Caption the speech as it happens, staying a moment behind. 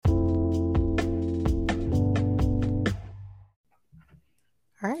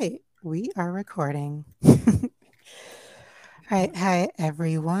All right, we are recording. All right, hi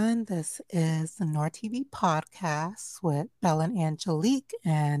everyone. This is the Nor TV podcast with Belle and Angelique,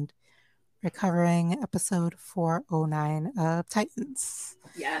 and we're covering episode 409 of Titans.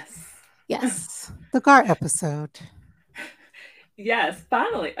 Yes. Yes, the Gar episode. Yes,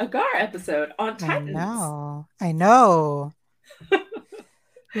 finally, a Gar episode on I Titans. know, I know.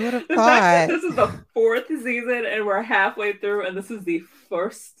 Who would have The fact that thought? this is the fourth season and we're halfway through and this is the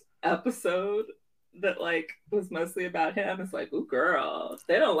first episode that was mostly about him, it's like, ooh girl,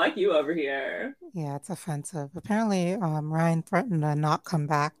 they don't like you over here. Yeah, it's offensive. Apparently, Ryan threatened to not come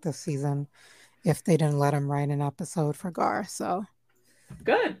back this season if they didn't let him write an episode for Gar. So,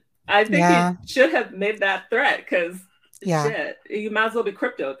 Good. I think he yeah, should have made that threat because yeah. shit, you might as well be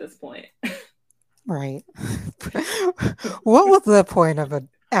crypto at this point. Right. What was the point of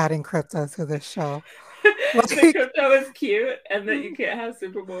adding crypto to this show? That Like, crypto is cute and that you can't have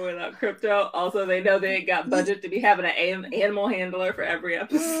Superboy without crypto. Also, they know they ain't got budget to be having an animal handler for every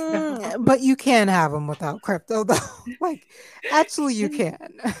episode. but you can have them without crypto, though. Like, actually, you can.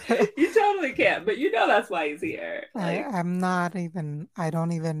 You totally can, but you know that's why he's here. I'm not even, I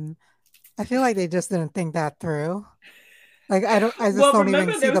don't even, I feel like they just didn't think that through. Like, I just Well, don't even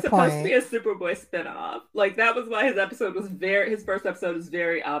remember see there was the supposed to be point. a Superboy spinoff. Like that was why his first episode was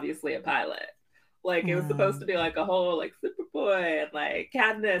very obviously a pilot. Like it was supposed Hmm. to be like a whole like Superboy and like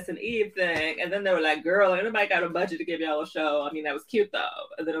Cadmus and Eve thing, and then they were like, "Girl, anybody got a budget to give y'all a show?" I mean, that was cute though.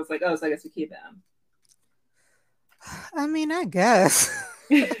 And then it was like, "Oh, so I guess we keep him." I mean, I guess.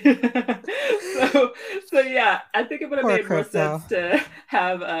 so so yeah, I think it would have Poor made more crypto. sense to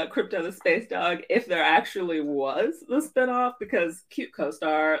have Crypto the Space Dog if there actually was the spinoff, because cute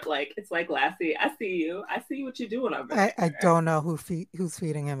co-star, like it's like Lassie, I see what you're doing over I there. don't know who's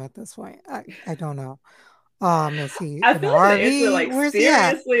feeding him at this point. I don't know. Is he I in the feel like the answer RV? like Where's he at?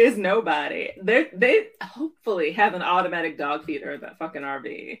 seriously is nobody. They hopefully have an automatic dog feeder in that fucking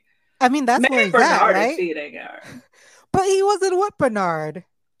RV. I mean, that's Maybe where he's at, Bernard is right? feeding her. But he wasn't with Bernard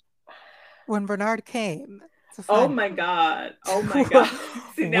when Bernard came to Oh find my him. god. Oh my god.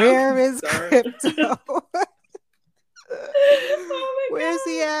 See, now I'm Where is concerned. Crypto? Oh Where's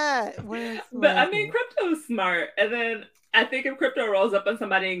he my god. at? But Where is I mean, he? Crypto is smart. And then I think if Crypto rolls up on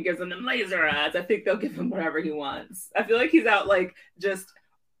somebody and gives them laser eyes, I think they'll give him whatever he wants. I feel like he's out like just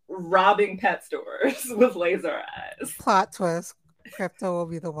robbing pet stores with laser eyes. Plot twist. Crypto will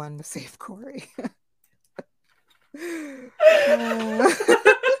be the one to save Corey. Uh,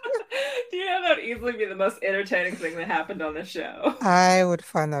 You know that would easily be the most entertaining thing that happened on the show. I would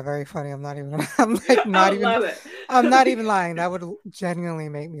find that very funny. I'm not even I'm like I not would even love it. I'm not even lying. That would genuinely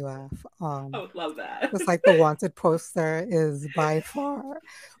make me laugh. I would love that. Just like the wanted poster is by far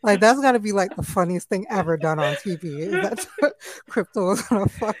like that's gotta be like the funniest thing ever done on TV. Is that crypto was on a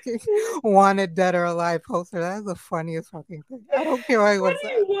fucking wanted dead or alive poster. That is the funniest fucking thing. I don't care what What anyone do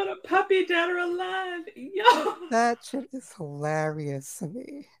says. you want, a puppy dead or alive? Yo. That shit is hilarious to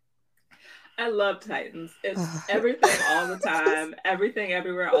me. I love Titans. It's everything all the time, everything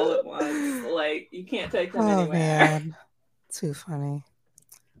everywhere all at once. Like you can't take them Oh anywhere. man, too funny.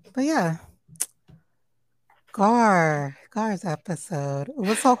 But yeah, Gar's episode. It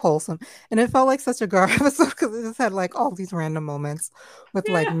was so wholesome. And it felt like such a Gar episode because it just had like all these random moments with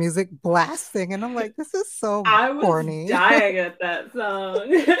like Yeah. music blasting. And I'm like, this is so I was corny. dying at that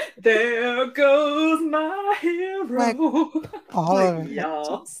song. There goes my Like hero. all Like, of it.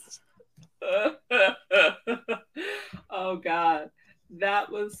 y'all. Just Oh god,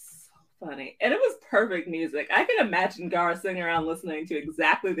 that was so funny, and it was perfect music. I can imagine Gar sitting around listening to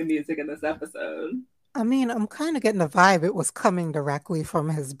exactly the music in this episode. I mean, I'm kind of getting the vibe it was coming directly from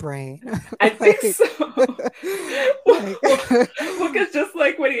his brain. I think Like, so. like Look, it's just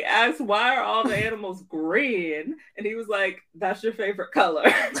like when he asked, "Why are all the animals green?" and he was like, "That's your favorite color."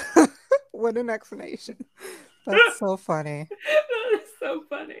 what an explanation. That's so funny. That is so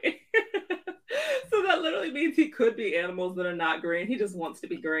funny. So that literally means he could be animals that are not green. He just wants to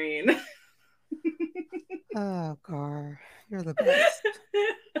be green. Oh, Gar, you're the best.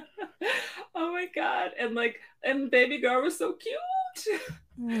 Oh my god. And baby girl was so cute.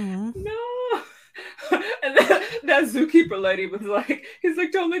 Mm. No. And then that zookeeper lady was like, he's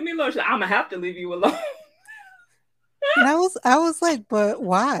like, don't leave me alone. She's like, I'm gonna have to leave you alone. And I was like, but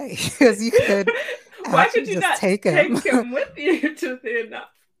why? Because you could Why actually could you just not take him. take him with you to the enough?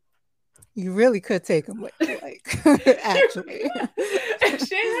 You really could take him with you, like, actually. And she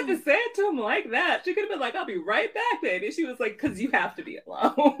didn't have to say it to him like that. She could have been like, I'll be right back, baby. She was like, because you have to be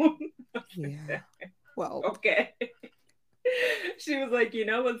alone. Yeah. Well, Okay. She was like, you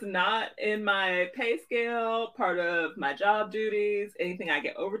know what's not in my pay scale, part of my job duties, anything I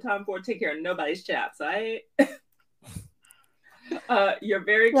get overtime for, take care of nobody's chaps, right? You're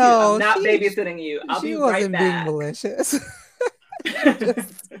very cute. I'm No, not babysitting you. I'll she be right wasn't being back. malicious. she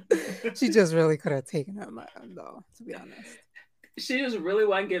just she just really could have taken him though, to be honest. She just really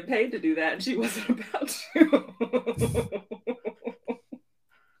wasn't getting paid to do that, and she wasn't about to.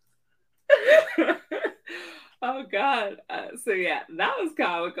 Oh God! So yeah, that was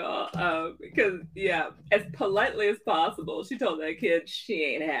comical. Because yeah, as politely as possible, she told that kid she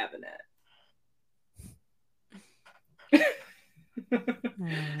ain't having it.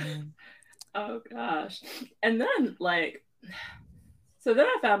 Mm. Oh gosh! And then like, so then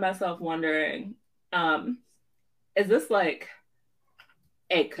I found myself wondering, um, is this like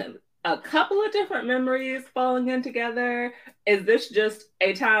a a couple of different memories falling in together? Is this just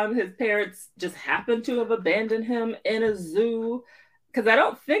a time his parents just happened to have abandoned him in a zoo? Because I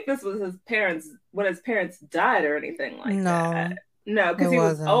don't think this was his parents when his parents died or anything like that. No, No, it because he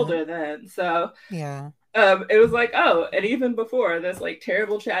was wasn't. older then. So Yeah. it was like, oh, and even before this like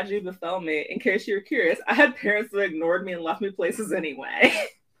terrible tragedy befell me, in case you were curious, I had parents that ignored me and left me places anyway.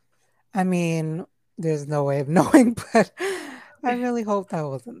 I mean, there's no way of knowing, but I really hope that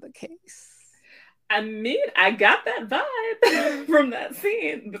wasn't the case. I mean, I got that vibe from that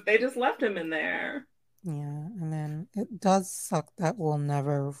scene, but they just left him in there. Yeah, I mean, it does suck that we'll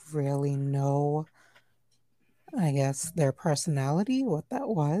never really know, I guess, their personality, what that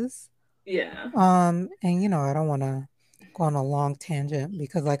was. Yeah. And I don't want to go on a long tangent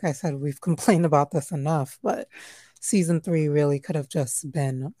because, like I said, we've complained about this enough, but season three really could have just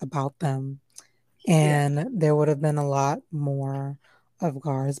been about them. Yeah. And there would have been a lot more of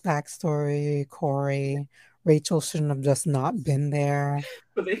Gar's backstory, Corey. Rachel shouldn't have just not been there.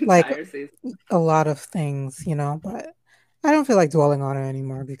 For the Like entire season. a lot of things, but I don't feel like dwelling on it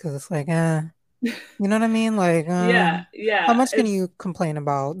anymore because it's like, you know what I mean? Like, Yeah, how yeah. much can It's you complain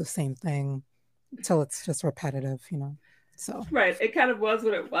about the same thing till it's just repetitive? So, right. It kind of was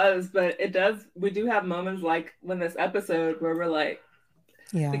what it was, but it does we do have moments like when this episode where we're like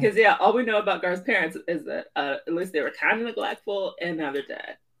yeah, because yeah, all we know about Gar's parents is that at least they were kind of neglectful and now they're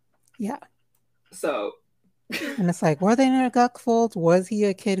dead. yeah. So And it's like, were they neglectful? Was he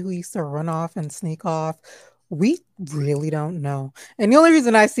a kid who used to run off and sneak off? We really don't know. And the only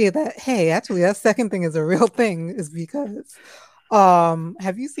reason I see that, hey, actually, that second thing is a real thing is because,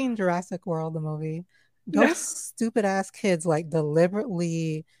 have you seen Jurassic World, the movie? no. Those stupid ass kids like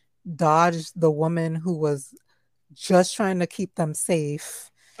deliberately dodged the woman who was just trying to keep them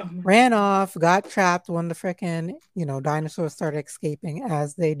safe, Oh my ran god. off, got trapped when the freaking, dinosaurs started escaping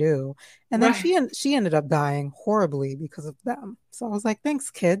as they do. And then Right. she ended up dying horribly because of them. So I was like, thanks,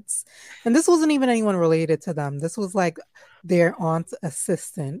 kids. And this wasn't even anyone related to them. This was like their aunt's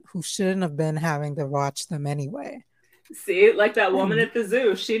assistant who shouldn't have been having to watch them anyway. See, like that woman And at the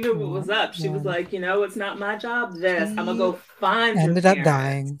zoo, she knew what yeah, was up. She was yeah. like, you know, it's not my job. This, I'm gonna She go find your ended up parents.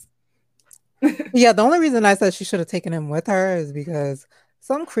 dying. Yeah, the only reason I said she should have taken him with her is because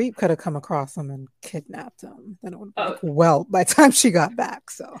some creep could have come across him and kidnapped him. Then it would be Oh, like, well, by the time she got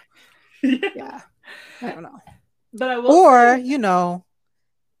back. So, yeah. yeah, I don't know. But I will Or, say,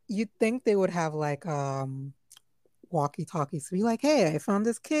 you'd think they would have like walkie-talkies to be like, hey, I found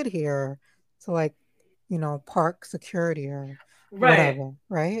this kid here to like, park security or right. whatever,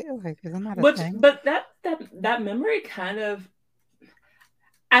 right? Like, isn't that a Which, thing? but that memory kind of,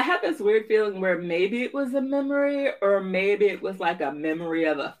 I had this weird feeling where maybe it was a memory, or maybe it was like a memory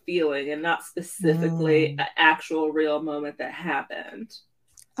of a feeling, and not specifically Mm. an actual real moment that happened.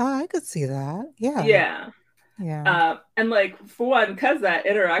 Oh, I could see that. Yeah. Yeah. Yeah. And like for one, because that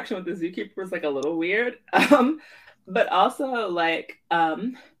interaction with the zookeeper was like a little weird. But also like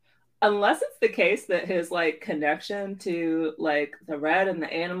unless it's the case that his like connection to like the red and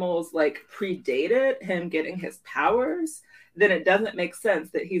the animals like predated him getting his powers, then it doesn't make sense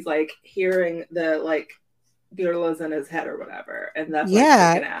that he's like hearing the like gorillas in his head or whatever, and that's like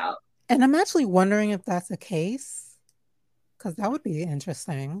Yeah. freaking out. And I'm actually wondering if that's the case, because that would be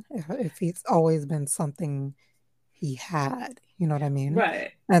interesting if he's always been something he had, you know what I mean?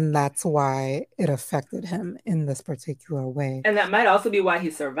 Right. And that's why it affected him in this particular way. And that might also be why he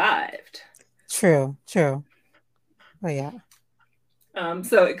survived. True, true. But yeah.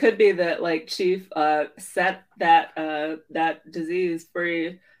 So it could be that like Chief set that disease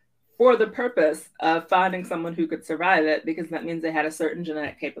free for the purpose of finding someone who could survive it, because that means they had a certain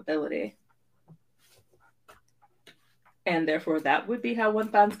genetic capability, and therefore that would be how one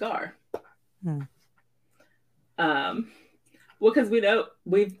finds Gar. Hmm. Um, Well, because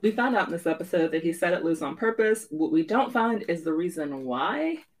we found out in this episode that he set it loose on purpose. What we don't find is the reason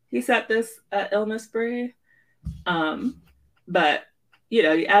why he set this illness spree. But you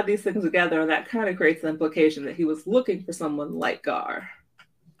know, you add these things together, and that kind of creates the implication that he was looking for someone like Gar.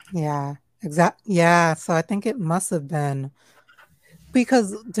 Yeah, exactly. Yeah, so I think it must have been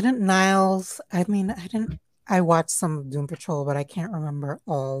because didn't Niles, I mean, I watched some of Doom Patrol, but I can't remember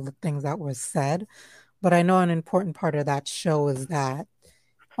all the things that were said. But I know an important part of that show is that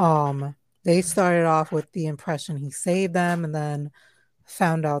they started off with the impression he saved them and then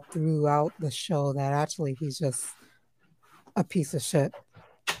found out throughout the show that actually he's just a piece of shit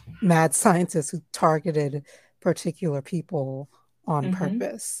mad scientist who targeted particular people on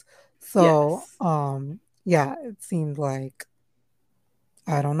purpose. So, Yes. Yeah, it seemed like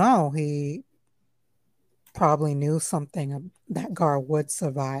I don't know, he probably knew something that Gar would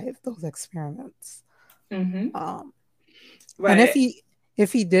survive those experiments. Um, and Right.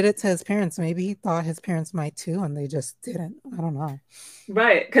 if he did it to his parents, maybe he thought his parents might too, and they just didn't. I don't know.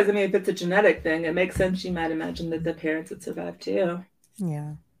 Right. Because I mean, if it's a genetic thing, it makes sense you might imagine that the parents would survive too.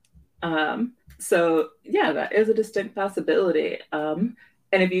 Yeah. So yeah, that is a distinct possibility. And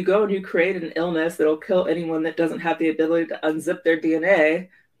if you go and you create an illness that'll kill anyone that doesn't have the ability to unzip their DNA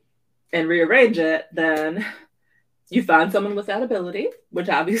and rearrange it, then you find someone with that ability, which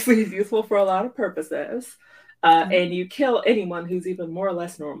obviously is useful for a lot of purposes, and you kill anyone who's even more or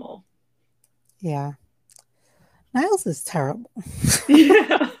less normal. Yeah. Niles is terrible.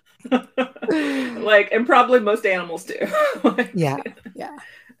 Yeah. Like, and probably most animals do. Like, yeah.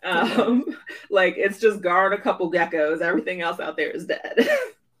 Like it's just Gar and a couple geckos. Everything else out there is dead.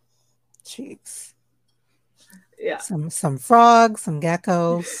 Jeez. Yeah. Some frogs, some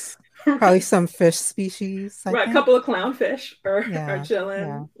geckos, probably some fish species. Right, a couple of clownfish are chilling.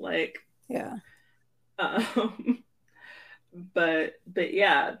 Yeah. Like, yeah. But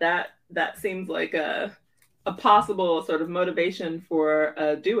yeah, that seems like a possible sort of motivation for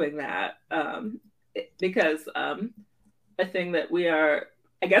doing that, because a thing that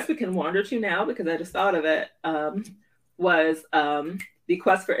I guess we can wander to now because I just thought of it, was the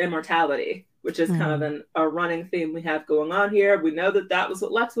quest for immortality, which is kind of a running theme we have going on here. We know that was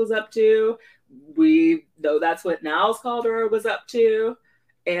what Lex was up to. We know that's what Niles Caulder was up to.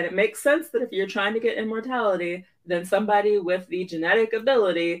 And it makes sense that if you're trying to get immortality, then somebody with the genetic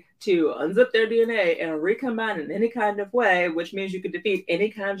ability to unzip their DNA and recombine in any kind of way, which means you could defeat any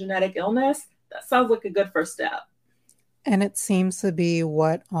kind of genetic illness, that sounds like a good first step. And it seems to be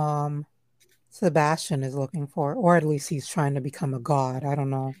what Sebastian is looking for, or at least he's trying to become a god. I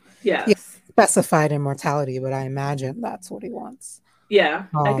don't know. Yes. He specified immortality, but I imagine that's what he wants. Yeah,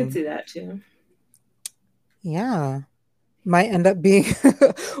 I could see that too. Yeah. Might end up being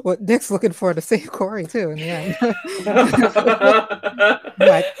what Dick's looking for to save Corey too in the end.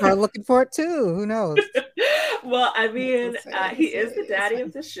 Might start looking for it too. Who knows? Well, I mean, he is the daddy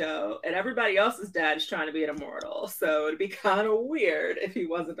of the show, and everybody else's dad is trying to be an immortal. So it'd be kind of weird if he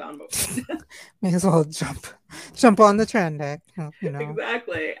wasn't on board. May as well jump on the trend act. You know.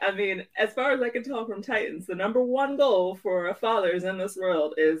 Exactly. I mean, as far as I can tell from Titans, the number one goal for fathers in this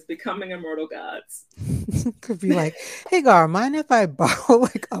world is becoming immortal gods. Could be like, hey Gar, mind if I borrow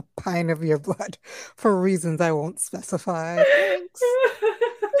like a pint of your blood for reasons I won't specify? Thanks.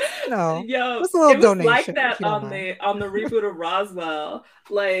 No, yo, just a little it was donation, like that on the reboot of Roswell.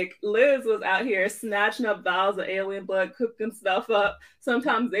 Like Liz was out here snatching up vials of alien blood, cooking stuff up.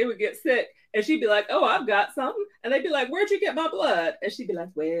 Sometimes they would get sick, and she'd be like, "Oh, I've got something," and they'd be like, "Where'd you get my blood?" And she'd be like,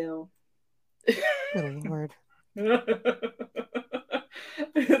 "Well." Good Lord.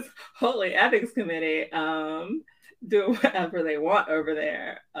 Holy ethics committee, do whatever they want over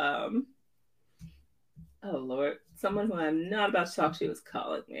there. Oh Lord, someone who I'm not about to talk to is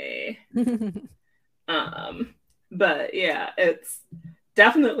calling me. But yeah, it's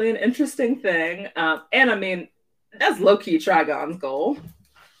definitely an interesting thing. And I mean, that's low-key Trigon's goal.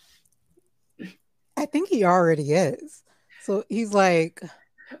 I think he already is. So he's like,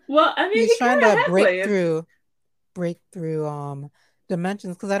 well, I mean, he's trying to break through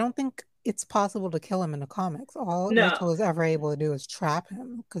dimensions, because I don't think it's possible to kill him in the comics. All Rachel is ever able to do is trap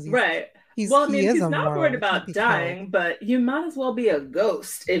him, because he's not worried about dying, but you might as well be a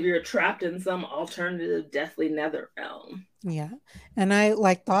ghost if you're trapped in some alternative deathly nether realm. Yeah. And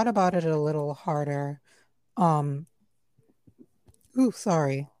I thought about it a little harder.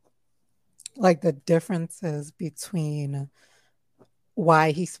 Sorry. Like the differences between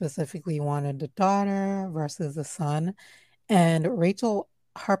why he specifically wanted a daughter versus a son. And Rachel,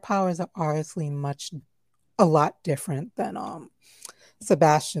 her powers are obviously a lot different than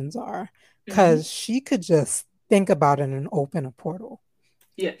Sebastian's are, because she could just think about it and open a portal.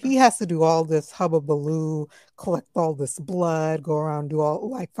 Yeah. He has to do all this hubbubaloo, collect all this blood, go around, do all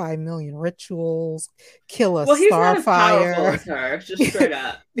like 5 million rituals, kill a Well, he's not as powerful starfire. as her, just straight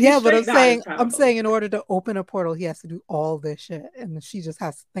up. He's Yeah, but straight not as I'm powerful. saying in order to open a portal, he has to do all this shit. And she just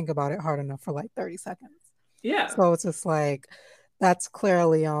has to think about it hard enough for like 30 seconds. Yeah. So it's just like that's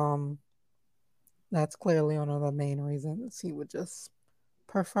clearly that's clearly one of the main reasons he would just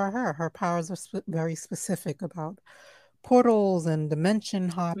prefer her. Her powers are very specific about portals and dimension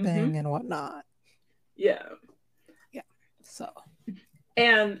hopping and whatnot. Yeah. Yeah. So.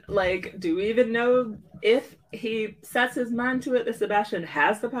 And like, do we even know if he sets his mind to it that Sebastian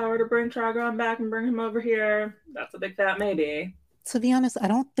has the power to bring Trigon back and bring him over here? That's a big fat maybe. To be honest, I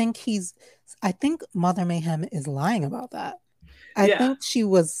don't think I think Mother Mayhem is lying about that. I Yeah. think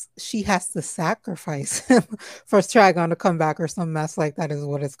she has to sacrifice him for Trigon to come back or some mess like that is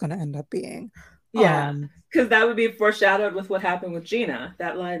what it's going to end up being. Yeah. Because that would be foreshadowed with what happened with Gina.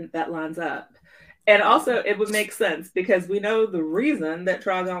 That lines up. And also, it would make sense because we know the reason that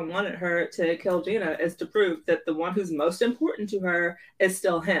Trigon wanted her to kill Gina is to prove that the one who's most important to her is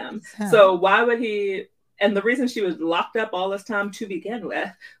still him. So why would he? And the reason she was locked up all this time to begin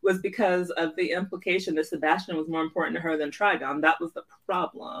with was because of the implication that Sebastian was more important to her than Trigon. That was the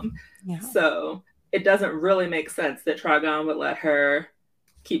problem. Yeah. So it doesn't really make sense that Trigon would let her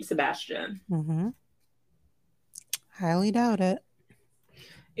keep Sebastian. Mm-hmm. Highly doubt it.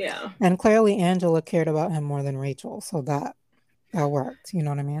 Yeah. And clearly Angela cared about him more than Rachel, so that worked. You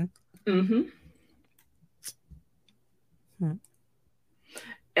know what I mean? Mm-hmm.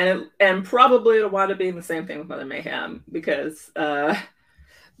 And probably it'll wind up being the same thing with Mother Mayhem because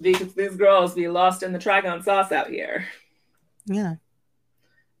these girls be lost in the Trigon sauce out here. Yeah.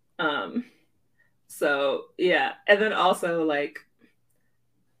 So yeah, and then also like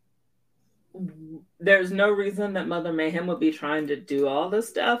there's no reason that Mother Mayhem would be trying to do all this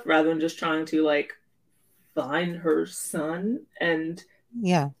stuff rather than just trying to like find her son and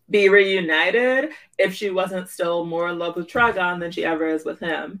be reunited if she wasn't still more in love with Trigon than she ever is with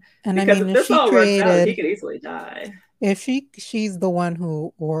him. And because if this all works out, he could easily die. If she's the one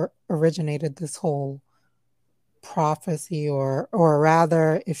who originated this whole prophecy, or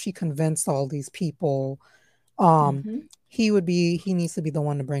rather, if she convinced all these people, he needs to be the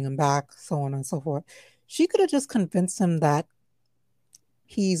one to bring him back, so on and so forth. She could have just convinced him that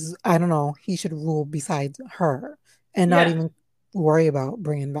he should rule besides her and not even worry about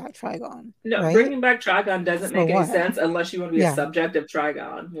bringing back Trigon. No, right? Bringing back Trigon doesn't make any sense unless you want to be a subject of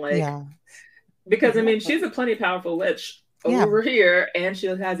Trigon. Like, because I mean, she's a plenty powerful witch over here, and she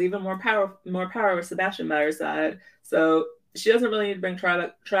has even more power with Sebastian by her side. So she doesn't really need to bring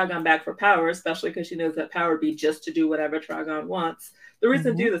Trigon back for power, especially because she knows that power would be just to do whatever Trigon wants. The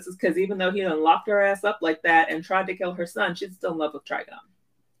reason to do this is because even though he locked her ass up like that and tried to kill her son, she's still in love with Trigon.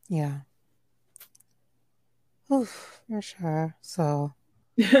 Yeah. Oof, for sure. So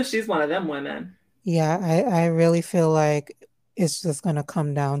she's one of them women. Yeah, I really feel like it's just going to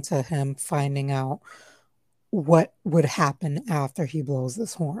come down to him finding out what would happen after he blows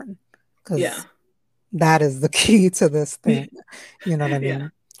this horn. Because that is the key to this thing. You know what I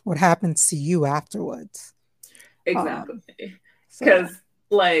mean? What happens to you afterwards. Exactly. Because,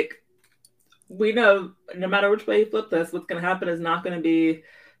 like, we know no matter which way you flip this, what's going to happen is not going to be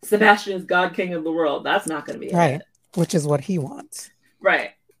Sebastian is God King of the world. That's not going to be it. Which is what he wants.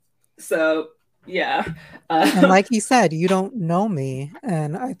 Right. So, yeah. And like he said, you don't know me.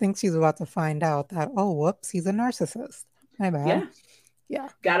 And I think she's about to find out that, oh, whoops, he's a narcissist. My bad. Yeah.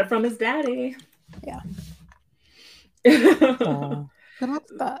 Got it from his daddy. Yeah. So, good luck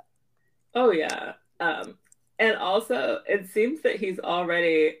with that. Oh, yeah. And also, it seems that he's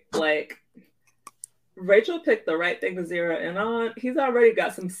already, like, Rachel picked the right thing to zero in on. He's already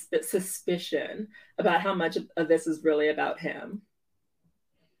got some suspicion about how much of this is really about him.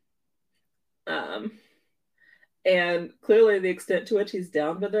 And clearly the extent to which he's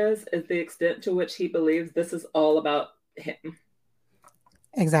down with this is the extent to which he believes this is all about him.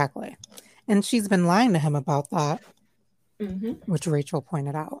 Exactly. And she's been lying to him about that, which Rachel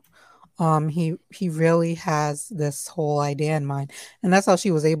pointed out. He really has this whole idea in mind. And that's how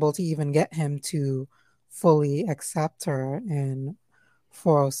she was able to even get him to fully accept her in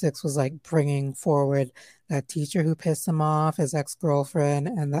 406, was like bringing forward that teacher who pissed him off, his ex-girlfriend,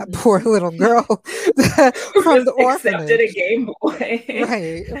 and that poor little girl from the orphanage. Accepted a Game Boy.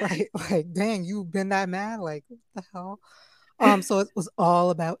 Right. Like, dang, you've been that mad? Like, what the hell? So it was all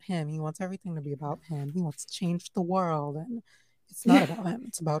about him. He wants everything to be about him. He wants to change the world. And It's not about him.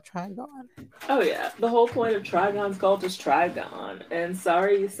 It's about Trigon. Oh yeah, the whole point of Trigon's cult is Trigon, and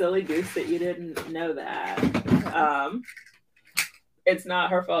sorry, you silly goose, that you didn't know that. It's not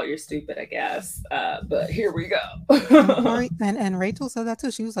her fault. You're stupid, I guess. But here we go. and Rachel said that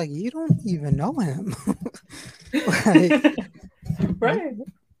too. She was like, "You don't even know him, like, right?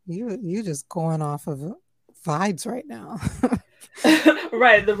 You just going off of vibes right now."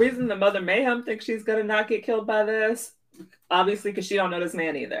 Right. The reason the Mother Mayhem thinks she's gonna not get killed by this, obviously, because she don't know this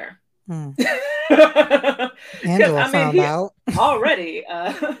man either. Angela found out already.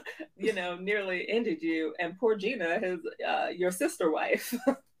 Nearly ended you, and poor Gina, his your sister wife,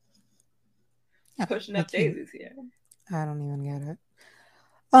 pushing up daisies here. I don't even get it.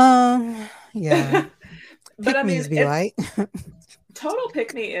 Yeah. But I mean, be like total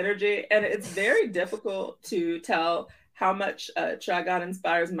pick-me energy, and it's very difficult to tell how much Trigon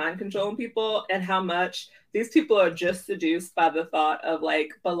inspires mind control in people, and how much these people are just seduced by the thought of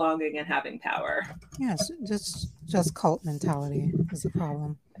like belonging and having power. Yes, just cult mentality is the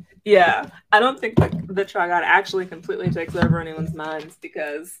problem. Yeah, I don't think that the Trigon actually completely takes over anyone's minds,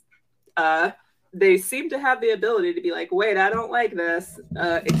 because they seem to have the ability to be like, wait, I don't like this,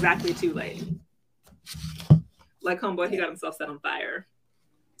 exactly too late. Like homeboy, he got himself set on fire.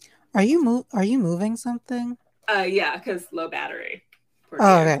 Are you moving something? Yeah, because low battery.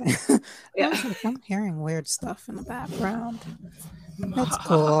 Oh, okay. Yeah. I'm hearing weird stuff in the background. That's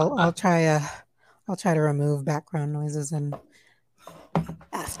cool. I'll try to remove background noises and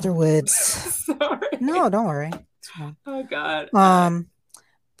afterwards. Sorry. No, don't worry. It's fine. Oh God.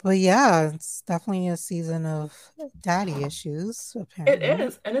 But yeah, it's definitely a season of daddy issues, apparently. It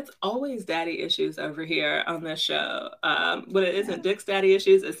is, and it's always daddy issues over here on this show. When it isn't Dick's daddy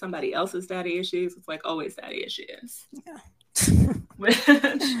issues, it's somebody else's daddy issues. It's like always daddy issues. Yeah. Which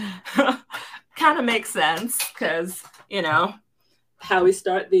kind of makes sense, because, how we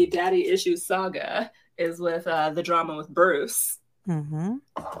start the daddy issues saga is with the drama with Bruce. Mm-hmm.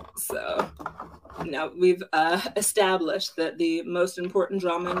 So, we've established that the most important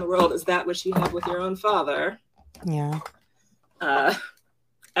drama in the world is that which you have with your own father. Yeah.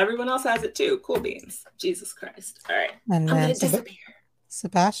 Everyone else has it too. Cool beans. Jesus Christ. All right. And I'm going to disappear.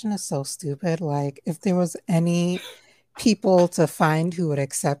 Sebastian is so stupid. Like, if there was any people to find who would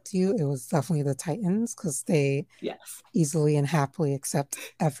accept you, it was definitely the Titans, because they easily and happily accept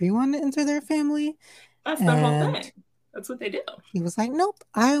everyone into their family. That's their whole thing. That's what they do. He was like, nope,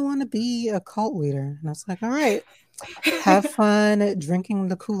 I want to be a cult leader. And I was like, all right, have fun drinking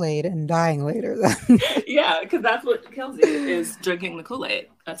the Kool-Aid and dying later then. Yeah, because that's what kills you, is drinking the Kool-Aid.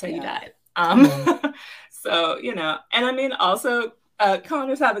 That's how you die. So, and I mean, also,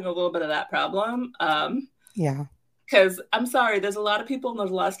 Connor's having a little bit of that problem. Yeah. Because I'm sorry, there's a lot of people and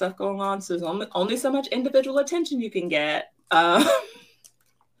there's a lot of stuff going on. So there's only so much individual attention you can get.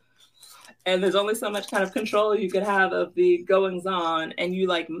 And there's only so much kind of control you could have of the goings on, and you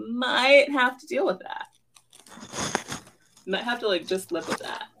might have to deal with that. You might have to just live with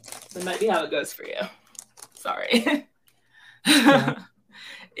that. That might be how it goes for you. Sorry.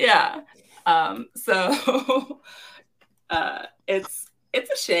 Yeah. So it's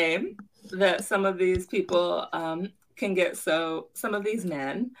a shame that some of these people some of these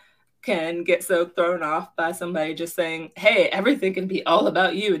men can get so thrown off by somebody just saying, hey, everything can be all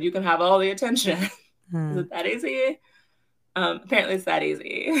about you and you can have all the attention. Is it that easy? Apparently it's that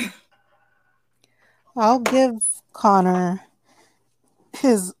easy. I'll give Connor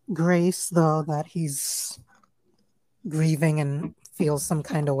his grace, though, that he's grieving and feels some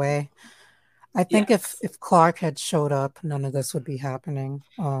kind of way. I think if Clark had showed up, none of this would be happening.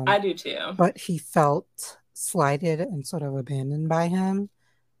 I do too. But he felt slighted and sort of abandoned by him.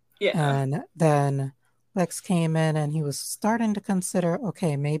 Yeah. And then Lex came in and he was starting to consider,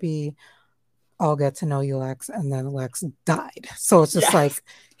 okay, maybe I'll get to know you, Lex. And then Lex died. So it's just like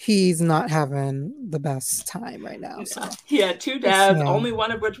he's not having the best time right now. So he had two dads, only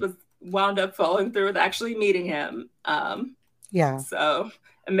one of which was wound up following through with actually meeting him. So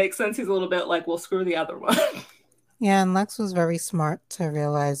it makes sense he's a little bit like, well, screw the other one. Yeah, and Lex was very smart to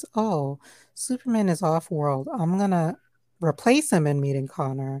realize, oh, Superman is off-world. I'm going to replace him in meeting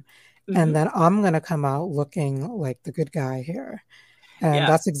Connor, and then I'm going to come out looking like the good guy here. And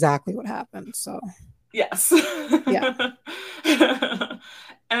that's exactly what happened. So, yes. Yeah.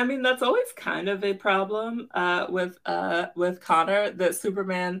 And I mean, that's always kind of a problem with Connor, that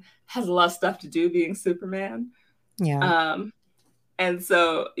Superman has a lot of stuff to do being Superman. Yeah. And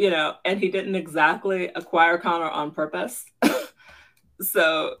so, and he didn't exactly acquire Connor on purpose.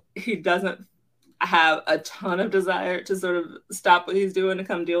 So he doesn't have a ton of desire to sort of stop what he's doing to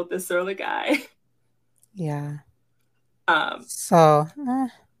come deal with this surly guy. Yeah. So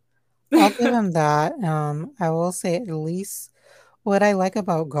I'll give him that. I will say at least what I like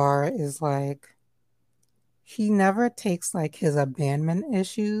about Gar is like he never takes like his abandonment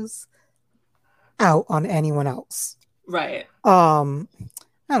issues out on anyone else. Right. I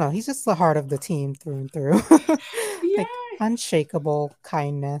don't know, he's just the heart of the team through and through. Yeah. Like unshakable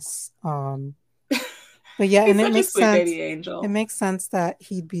kindness. But yeah, He's and it such a makes sweet sense. baby It angel. makes sense that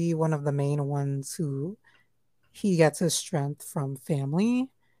he'd be one of the main ones who he gets his strength from family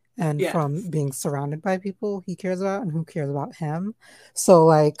and from Yes. being surrounded by people he cares about and who cares about him. So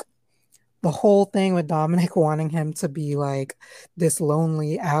like the whole thing with Dominic wanting him to be like this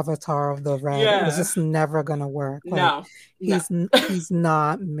lonely avatar of the red, it was Yeah. just never gonna work. Like No. No. he's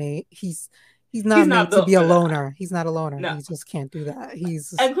not made he's He's not not made to built be a for that. loner. He's not a loner. No. He just can't do that. He's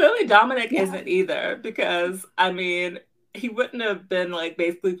just, And clearly Dominic yeah, isn't either because I mean, he wouldn't have been like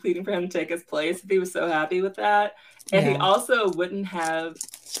basically pleading for him to take his place if he was so happy with that. And he yeah. also wouldn't have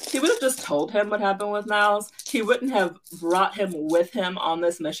he would have just told him what happened with Niles. He wouldn't have brought him with him on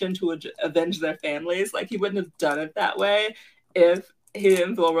this mission to avenge their families. Like he wouldn't have done it that way if he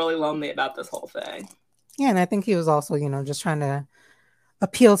didn't feel really lonely about this whole thing. Yeah, and I think he was also, just trying to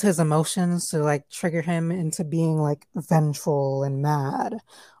appeal to his emotions to like trigger him into being like vengeful and mad.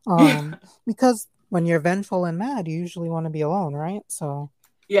 Yeah. Because when you're vengeful and mad, you usually want to be alone, right? So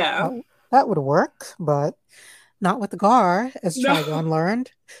Yeah. that would work, but not with Gar, as No. Trigon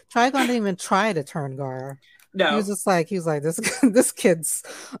learned. Trigon didn't even try to turn Gar. No. He was like, this this kid's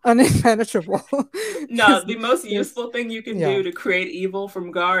unimpenetrable. No, the most There's useful thing you can yeah. do to create evil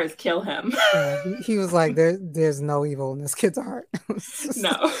from Gar is kill him. Yeah, he was like, there's no evil in this kid's heart.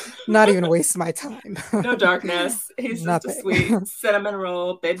 No. Not even waste my time. No darkness. He's just a sweet Nothing. cinnamon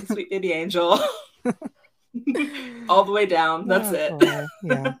roll, baby, sweet baby angel. All the way down. That's Oh it. boy,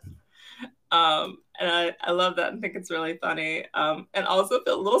 yeah. And I love that and think it's really funny. And also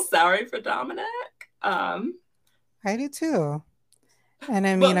feel a little sorry for Dominic. Um, I do too. And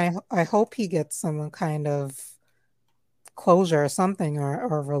I mean, well, I hope he gets some kind of closure or something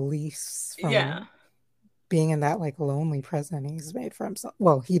or release from yeah, being in that like lonely prison he's made for himself.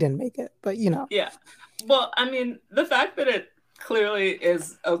 Well, he didn't make it, but yeah. Well, I mean, the fact that it clearly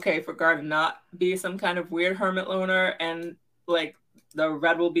is okay for Gar to not be some kind of weird hermit loner and like the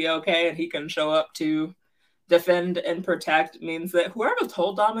red will be okay and he can show up to defend and protect means that whoever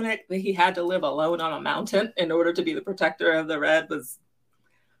told Dominic that he had to live alone on a mountain in order to be the protector of the red was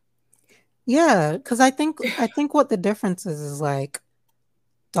yeah, because I think what the difference is like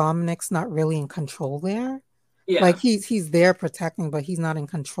Dominic's not really in control there. Like yeah, he's there protecting, but he's not in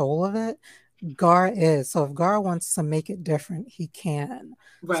control of it. Gar is. So if Gar wants to make it different, he can.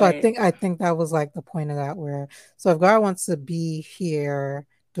 So right, I think that was like the point of that where so if Gar wants to be here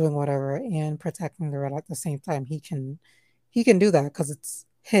doing whatever and protecting the red at the same time, he can do that because it's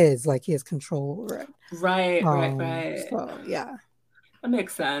his, like he has control over it. right. So yeah. That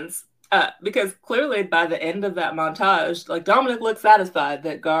makes sense. Because clearly by the end of that montage, like Dominic looked satisfied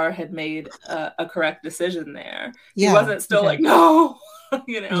that Gar had made a correct decision there. He Yeah, wasn't he still like, did. no,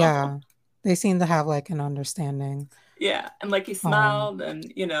 you know. Yeah. They seem to have like an understanding. Yeah, and like he Um smiled, and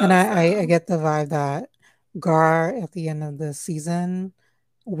And I so get the vibe that Gar at the end of the season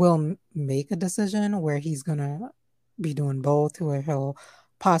will make a decision where he's gonna be doing both, where he'll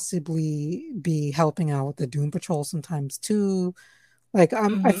possibly be helping out with the Doom Patrol sometimes too. Like I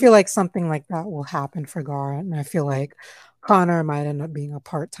mm-hmm. feel like something like that will happen for Gar, and I feel like Connor might end up being a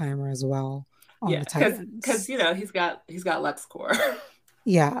part timer as well on Yeah, the because Titans. he's got LexCorp.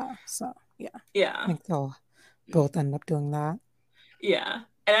 Yeah, so yeah, I Yeah, think they'll both end up doing that. yeah,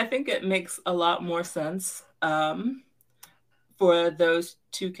 and I think it makes a lot more sense for those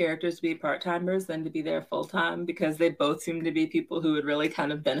two characters to be part timers than to be there full time because they both seem to be people who would really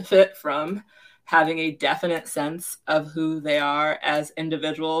kind of benefit from having a definite sense of who they are as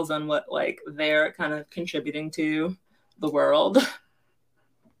individuals and what like they're kind of contributing to the world.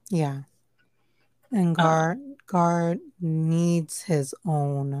 Yeah. And Um, Gar needs his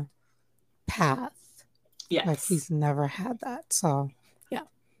own path. Like yes. he's never had that. So yeah.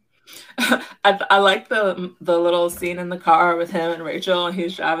 I like the little scene in the car with him and Rachel, and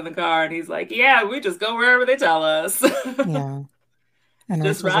he's driving the car, and he's like, "Yeah, we just go wherever they tell us, Yeah. And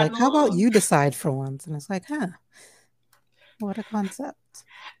just Rachel's riding like, how about along." you decide for once? And it's like, huh, what a concept.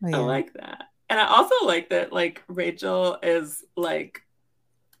 But I yeah. like that, and I also like that like Rachel is like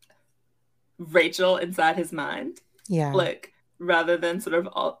Rachel inside his mind, Yeah. like rather than sort of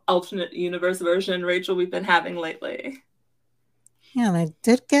alternate universe version Rachel we've been having lately. Yeah, and I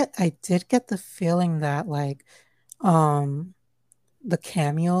did get the feeling that um the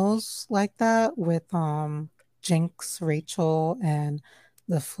cameos like that with Jinx, Rachel, and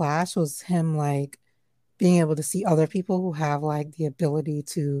the Flash was him like being able to see other people who have like the ability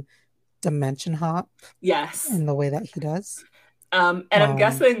to dimension hop Yes. in the way that he does. And I'm Um,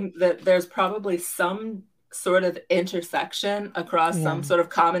 guessing that there's probably some sort of intersection across yeah, some sort of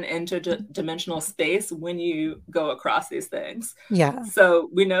common interdimensional space when you go across these things. yeah, So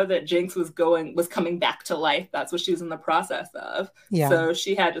we know that Jinx was coming back to life. That's what she was in the process of. yeah, So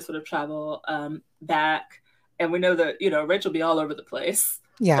she had to sort of travel back. And we know that, Rachel be all over the place.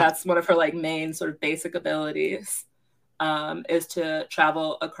 yeah. That's one of her like main sort of basic abilities. Is to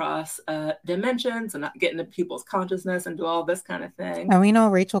travel across dimensions and get into people's consciousness and do all this kind of thing. And we know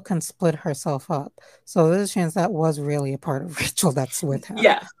Rachel can split herself up. So there's a chance that was really a part of Rachel that's with him.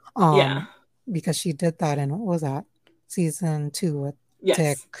 Yeah. Yeah. Um, because she did that in, what was that? Season 2 with Yes.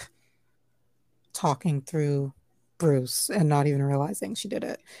 Dick talking through Bruce and not even realizing she did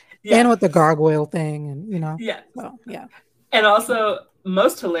it. Yeah. And with the gargoyle thing and Yeah. So yeah. And also,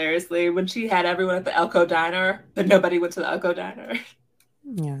 most hilariously, when she had everyone at the Elko Diner, but nobody went to the Elko Diner.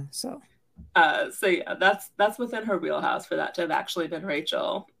 Yeah. So So yeah, that's within her wheelhouse for that to have actually been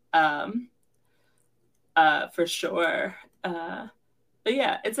Rachel. For sure. But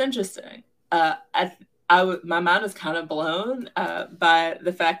yeah, it's interesting. My mind was kind of blown by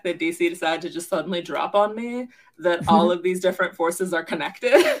the fact that DC decided to just suddenly drop on me that all of these different forces are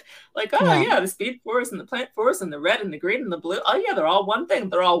connected. Like, oh yeah, the Speed Force and the Plant Force and the red and the green and the blue. Oh yeah, they're all one thing.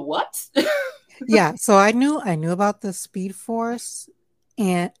 They're all what? yeah. So I knew about the Speed Force,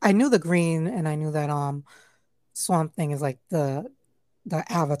 and I knew the green, and I knew that Swamp Thing is like the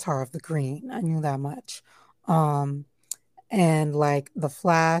avatar of the green. I knew that much. And like the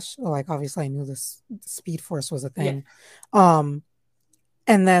Flash, like obviously I knew this Speed Force was a thing. Yeah.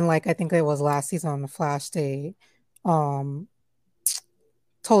 And then like I think it was last season on the Flash day, told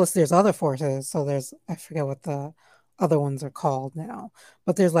us there's other forces. So I forget what the other ones are called now,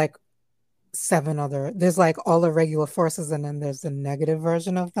 but there's like there's like all the regular forces and then there's the negative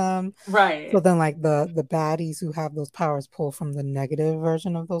version of them. Right. So then like the baddies who have those powers pull from the negative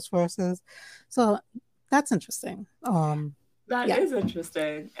version of those forces. So that's interesting. That is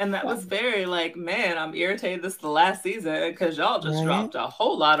interesting. And that was very like, man, I'm irritated this is the last season because y'all just dropped a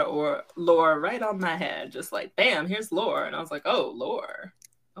whole lot of lore right on my head. Just like, bam, here's lore. And I was like, oh, lore.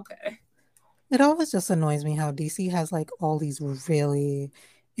 Okay. It always just annoys me how DC has like all these really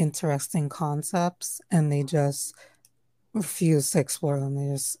interesting concepts and they just refuse to explore them.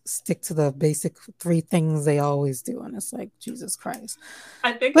 They just stick to the basic 3 things they always do, and it's like Jesus Christ.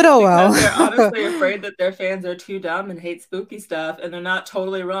 I think, but oh well, they're honestly afraid that their fans are too dumb and hate spooky stuff, and they're not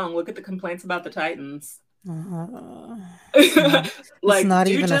totally wrong. Look at the complaints about the Titans. Like, not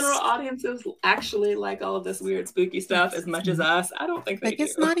do general audiences actually like all of this weird spooky stuff as much as us? I don't think they do.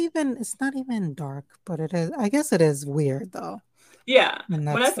 It's not even dark, but it is. I guess it is weird though. Yeah. When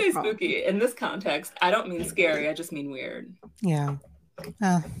I say spooky in this context, I don't mean scary. I just mean weird. Yeah.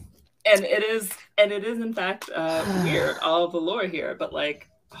 And it is in fact weird, all of the lore here, but like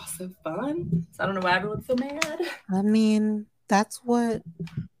also fun. So I don't know why everyone's so mad. I mean, that's what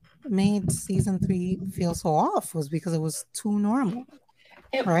made season 3 feel so off, was because it was too normal.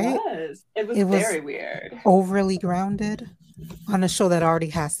 It was very weird. Overly grounded on a show that already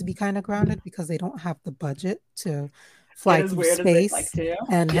has to be kind of grounded because they don't have the budget to fly through space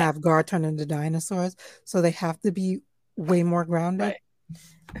and have Gar turn into dinosaurs. So they have to be way more grounded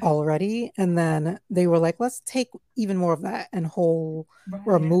already. And then they were like, let's take even more of that and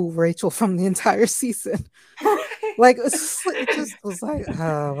remove Rachel from the entire season. Like it just was like,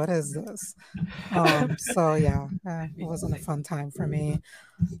 what is this? So yeah, it wasn't a fun time for me.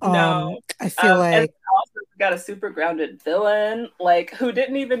 No, I feel like also got a super grounded villain, like who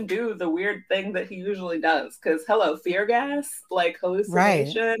didn't even do the weird thing that he usually does. Because hello, fear gas, like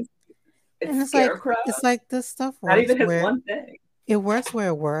hallucination. Right. It's Scarecrow. It's like this stuff works. Not even his one thing. It works where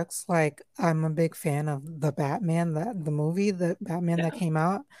it works. Like I'm a big fan of the Batman, the movie, the Batman that came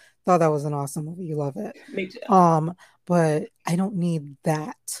out. Thought that was an awesome movie. You love it. Me too. But I don't need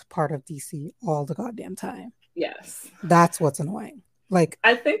that part of DC all the goddamn time. Yes. That's what's annoying. Like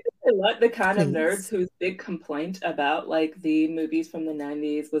I think they let the kind of nerds whose big complaint about like the movies from the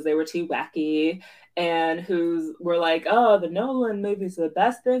 90s was they were too wacky, and who were like, oh, the Nolan movies are the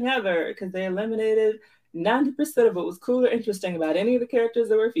best thing ever because they eliminated 90% of what was cool or interesting about any of the characters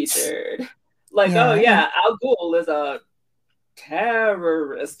that were featured. Like, Al Ghul is a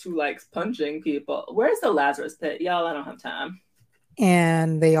terrorist who likes punching people. Where's the Lazarus Pit? Y'all, I don't have time.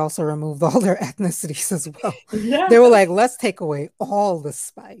 And they also removed all their ethnicities as well. Yeah. They were like, let's take away all the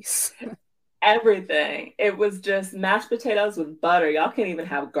spice. Everything. It was just mashed potatoes with butter. Y'all can't even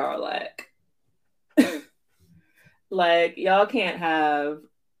have garlic. Like, y'all can't have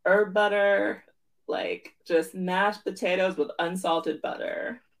herb butter, like just mashed potatoes with unsalted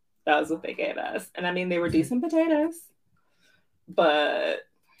butter. That was what they gave us. And I mean, they were decent potatoes, but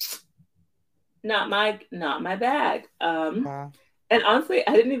not my bag. Yeah. And honestly,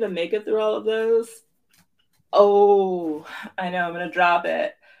 I didn't even make it through all of those. Oh, I know I'm gonna drop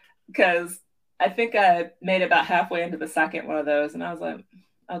it because I think I made it about halfway into the second one of those, and I was like,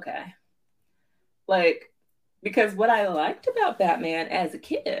 okay, like because what I liked about Batman as a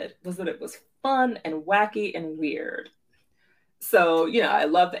kid was that it was fun and wacky and weird. So, I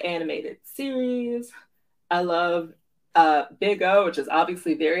love the animated series. I love Big O, which is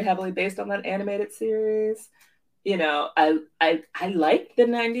obviously very heavily based on that animated series. I liked the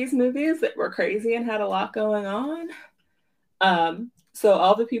 90s movies that were crazy and had a lot going on. So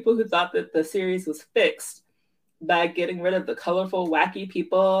all the people who thought that the series was fixed by getting rid of the colorful, wacky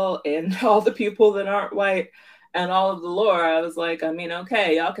people and all the people that aren't white and all of the lore, I was like, I mean,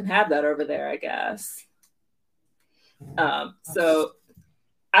 okay, y'all can have that over there, I guess. So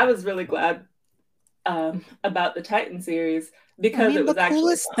I was really glad about the Titan series I because mean, it the was actually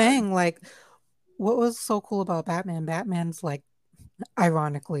coolest fun. thing, like, what was so cool about Batman? Batman's like,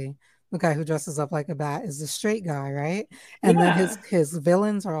 ironically, the guy who dresses up like a bat is the straight guy, right? And then his Yeah. his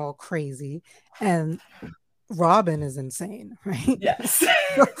villains are all crazy, and Robin is insane, right? Yes.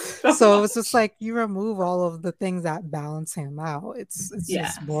 So, So so it was just much. like you remove all of the things that balance him out. It's just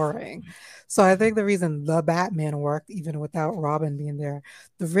Yes. boring. So I think the reason the Batman worked even without Robin being there,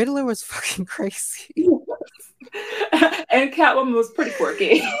 the Riddler was fucking crazy. And Catwoman was pretty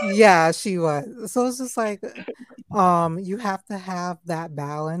quirky. Yeah, she was. So it's just like you have to have that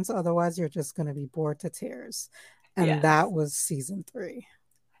balance, otherwise you're just gonna be bored to tears. And Yes, that was season 3.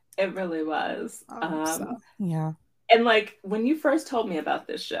 it really was. So yeah. And like when you first told me about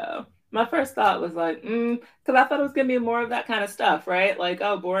this show, my first thought was like, because I thought it was gonna be more of that kind of stuff, right? Like,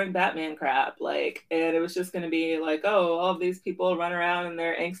 oh, boring Batman crap. Like, and it was just gonna be like, oh, all of these people run around and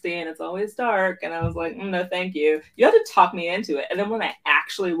they're angsty and it's always dark. And I was like, no, thank you. You had to talk me into it. And then when I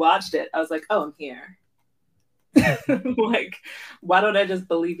actually watched it, I was like, oh, I'm here. Like, why don't I just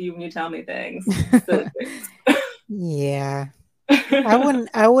believe you when you tell me things? Yeah. I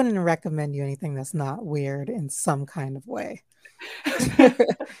wouldn't recommend you anything that's not weird in some kind of way.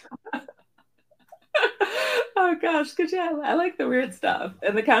 Oh gosh, because yeah, I like the weird stuff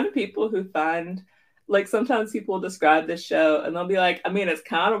and the kind of people who find like sometimes people describe this show and they'll be like, I mean, it's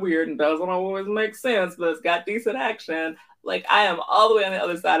kind of weird and doesn't always make sense, but it's got decent action. Like I am all the way on the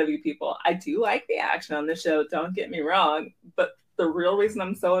other side of you people. I do like the action on this show, don't get me wrong, but the real reason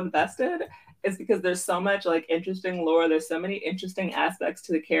I'm so invested is because there's so much like interesting lore, there's so many interesting aspects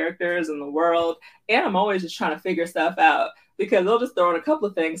to the characters and the world, and I'm always just trying to figure stuff out because they'll just throw in a couple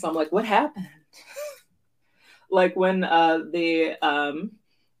of things. So I'm like, what happened? Like when the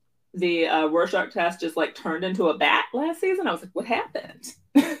Rorschach test just like turned into a bat last season. I was like, what happened?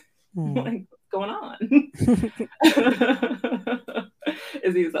 Hmm. Like, what's going on?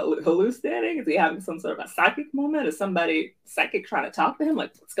 Is he hallucinating? Is he having some sort of a psychic moment? Is somebody psychic trying to talk to him?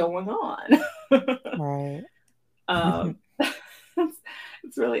 Like, what's going on? Right. um,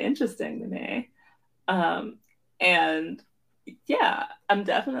 it's really interesting to me. And yeah, I'm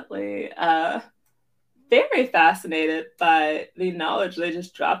definitely very fascinated by the knowledge they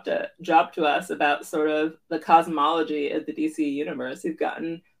just dropped to us about sort of the cosmology of the DC universe. We've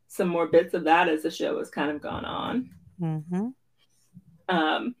gotten some more bits of that as the show has kind of gone on. Mm-hmm.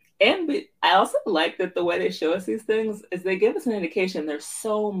 I also like that the way they show us these things is they give us an indication there's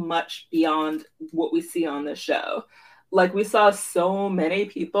so much beyond what we see on the show. Like we saw so many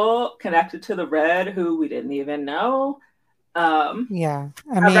people connected to the Red who we didn't even know. Um, Yeah.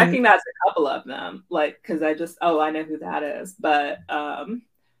 I I mean, recognize a couple of them, like because I know who that is, but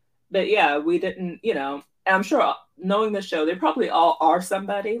yeah, we didn't, and I'm sure knowing the show, they probably all are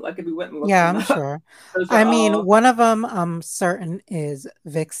somebody. Like if we went and looked yeah, them I'm up, sure. those are I mean, all, one of them I'm certain is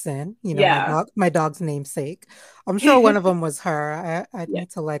Vixen, yeah, my dog's namesake. I'm sure one of them was her. I'd yeah.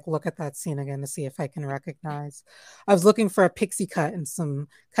 need to like look at that scene again to see if I can recognize. I was looking for a pixie cut and some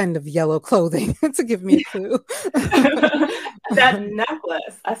kind of yellow clothing to give me a clue. That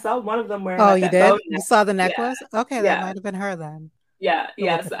necklace, I saw one of them wearing Oh, like you that bow did? necklace. You saw the Yeah, necklace? Okay, that yeah, might have been her then. To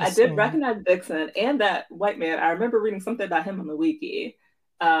yeah. look So at the I did screen. recognize Vixen and that white man. I remember reading something about him on the wiki.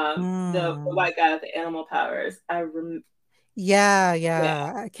 The Hmm. white guy with the animal powers. Yeah, Yeah,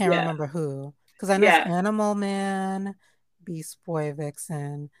 yeah. I can't yeah, remember who. Because I know it's yeah. Animal Man, Beast Boy,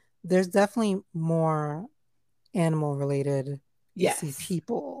 Vixen. There's definitely more animal related DC Yes.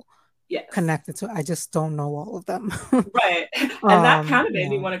 people. Yes. connected to. I just don't know all of them. Right. And that kind of made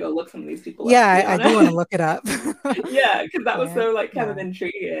me Yeah. want to go look some of these people up, Yeah, to be I do honest. want to look it up. Yeah, because that was Yeah, so like kind of yeah,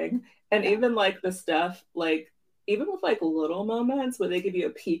 intriguing. And yeah. even like the stuff, like even with like little moments where they give you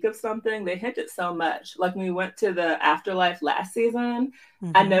a peek of something, they hint it so much. Like when we went to the afterlife last season,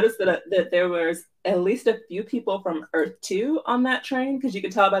 I Mm-hmm. noticed that there was at least a few people from Earth 2 on that train because you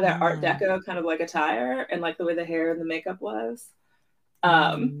could tell by their Art Mm, Deco kind of like attire and like the way the hair and the makeup was.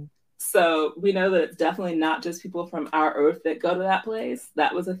 Um, mm, so we know that it's definitely not just people from our Earth that go to that place.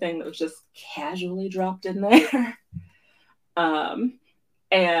 That was a thing that was just casually dropped in there. um,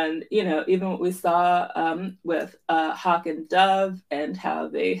 and even what we saw with Hawk and Dove and how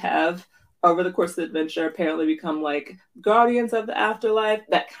they have over the course of the adventure apparently become like guardians of the afterlife,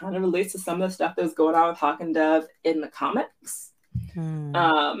 that kind of relates to some of the stuff that was going on with Hawk and Dove in the comics.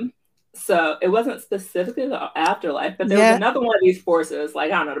 mm. um, so it wasn't specifically the afterlife, but there was Yeah, another one of these forces,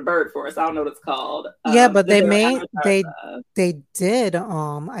 like I don't know, the bird force, I don't know what it's called, yeah, but that they they were made avatars of. they did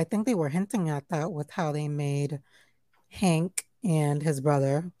I think they were hinting at that with how they made Hank and his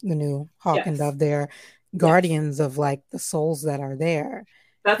brother, the new Hawk and Yes, Dove, they're yes, guardians of like the souls that are there.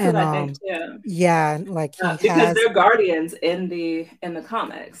 that's what And I think too. yeah, like he Because has they're guardians in the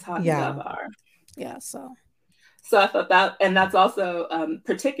comics. Hawk and Dove yeah, are. yeah, so So I thought that, and that's also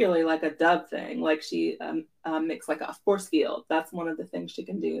particularly like a Dove thing. Like she makes like a force field. That's one of the things she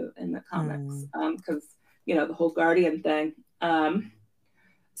can do in the comics mm, because the whole guardian thing.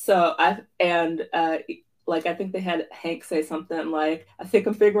 So like I think they had Hank say something like, "I think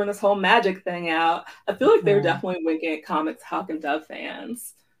I'm figuring this whole magic thing out." I feel like they're mm, definitely winking at comics Hawk and Dove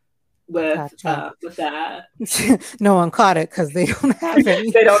fans with gotcha. that. No one caught it because they don't have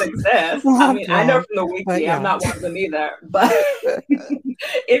any They don't exist. I mean, swamp I know dog. from the But wiki, I'm yeah. not one of them either. But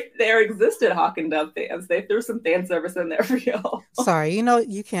if there existed Hawk and Dove fans, they threw some fan service in there for y'all. Sorry,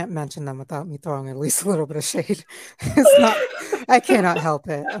 you can't mention them without me throwing at least a little bit of shade. It's not, I cannot help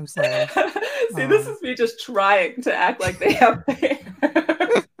it. I'm sorry. See, this Um, is me just trying to act like they have fans.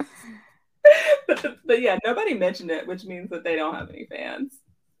 But yeah, nobody mentioned it, which means that they don't have any fans.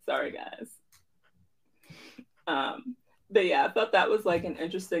 Sorry, guys. Um, but yeah, I thought that was like an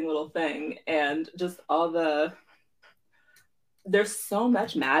interesting little thing, and just all there's so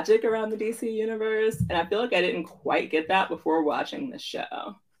much magic around the DC universe, and I feel like I didn't quite get that before watching this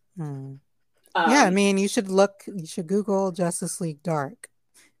show. hmm. Yeah, I Um, mean, you should Google Justice League Dark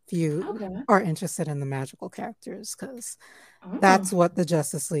if you okay. are interested in the magical characters, because Oh, that's what the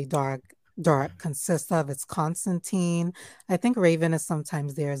Justice League Dark consists of. It's Constantine. I think Raven is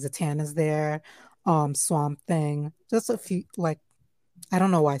sometimes there. Zatanna's there. Swamp Thing. Just a few like I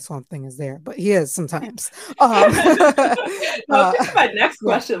don't know why Swamp Thing is there, but he is sometimes. Um, no, this is my next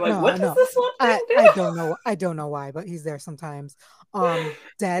yeah, question. Like, no, what does no, this one thing I don't know why, but he's there sometimes.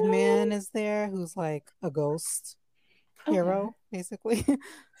 Dead Man do? is there, who's like a ghost Okay. hero, basically.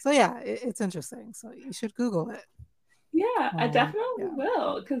 So yeah, it's interesting. So you should Google it. Yeah, I definitely Yeah.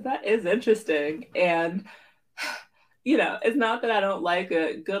 will because that is interesting. And, it's not that I don't like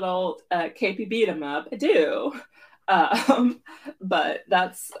a good old KP beat 'em up. I do. Um, but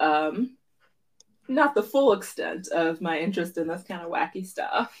that's not the full extent of my interest in this kind of wacky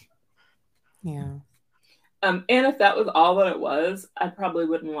stuff. Yeah. And if that was all that it was, I probably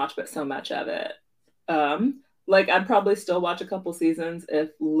wouldn't watch but so much of it. Like I'd probably still watch a couple seasons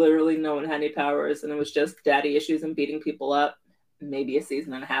if literally no one had any powers and it was just daddy issues and beating people up. Maybe a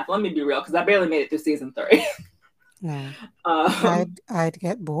season and a half. Let me be real, because I barely made it through season 3. No. um, I'd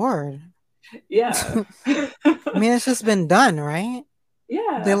get bored. yeah, I mean, it's just been done, right?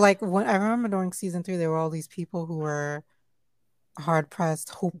 They're yeah, like when I remember during season 3, there were all these people who were hard pressed,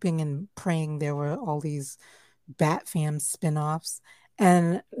 hoping and praying there were all these Bat Fam spin-offs.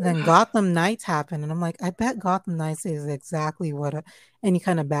 And then Gotham Knights happened, and I'm like, I bet Gotham Knights is exactly what any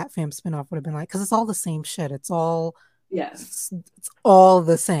kind of Bat Fam spin-off would have been like, because it's all the same shit. yes. It's all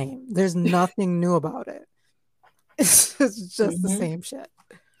the same. There's nothing new about it. It's just the Mm-hmm. same shit.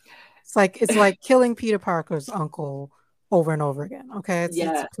 It's like killing Peter Parker's uncle over and over again. Okay, it's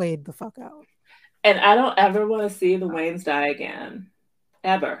Yeah, played the fuck out. and I don't ever want to see the Waynes die again,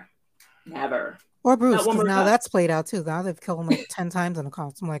 ever, never, Or Bruce, not one because more now time. that's played out too. Now they've killed him like 10 times in the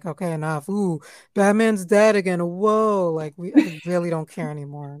comics. I'm like, okay, enough. Ooh, Batman's dead again. Whoa. I really don't care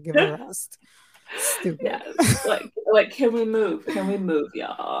anymore. Give it a rest. Stupid. Yes, like can we move? Can we move,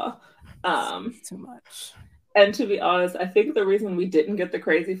 y'all? Um, It's too much. and to be honest, I think the reason we didn't get the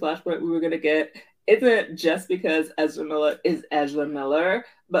crazy flashpoint we were gonna get isn't just because Ezra Miller is Ezra Miller,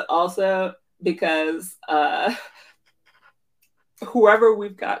 but also because whoever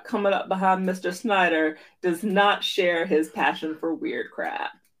we've got coming up behind Mr. Snyder does not share his passion for weird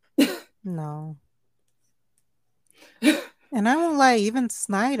crap. No. And I won't lie, even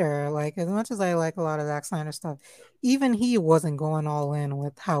Snyder, like as much as I like a lot of Zack Snyder stuff, even he wasn't going all in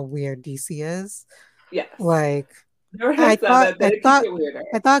with how weird DC is. Yes. Like There were I hints of thought it, I but it could thought get weirder.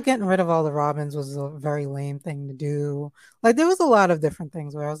 I thought getting rid of all the Robins was a very lame thing to do. Like there was a lot of different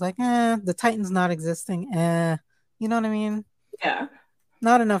things where I was like, the Titans not existing, you know what I mean? Yeah.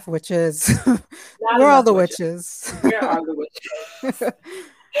 Not enough witches. Not Where are all enough the witches. witches? Where are the witches?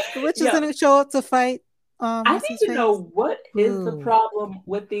 The witches Yeah. didn't show up to fight I what's need his to know face? what is the Ooh, problem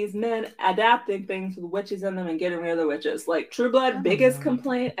with these men adapting things with witches in them and getting rid of the witches. Like True I Blood, don't biggest know.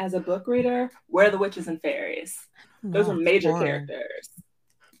 complaint as a book reader, where are the witches and fairies? Those are No, it's major boring. characters.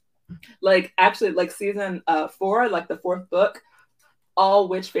 Like actually, like season 4, like the fourth book, all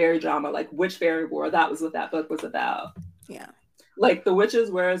witch fairy drama, like witch fairy war. That was what that book was about. Yeah. Like the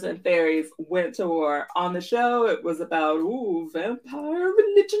witches, wares, and fairies went to war. On the show, it was about vampire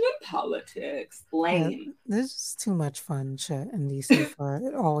religion and politics. Yeah, Lame. there's just too much fun shit in DC for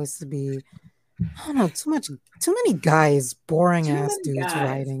it always to be, I don't know, too many guys, boring Too ass many dudes guys.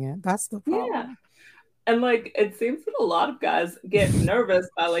 writing it. That's the Yeah. problem. And like it seems that a lot of guys get nervous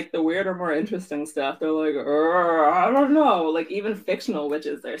by like the weirder, more interesting stuff. They're like, I don't know. Like even fictional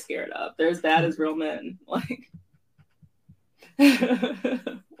witches they're scared of. They're as bad as real men. Like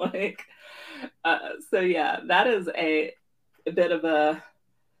like so yeah, that is a bit of a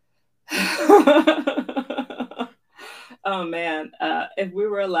oh man, if we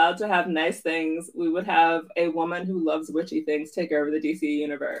were allowed to have nice things, we would have a woman who loves witchy things take over the DC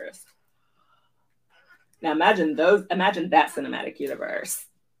universe. Now imagine that cinematic universe.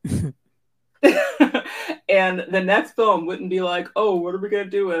 And the next film wouldn't be like, oh, what are we gonna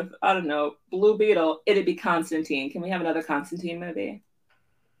do with, I don't know, Blue Beetle? It'd be Constantine. Can we have another Constantine movie?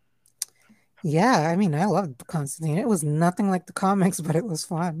 Yeah, I mean, I loved Constantine. It was nothing like the comics, but it was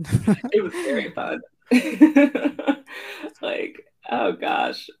fun. It was very fun. Like, oh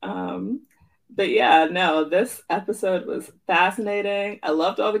gosh. But yeah, no, this episode was fascinating. I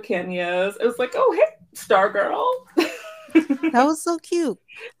loved all the cameos. It was like, oh hey, Stargirl. That was so cute.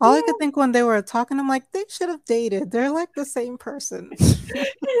 All I Yeah, could think when they were talking, I'm like, they should have dated. They're like the same person. yeah.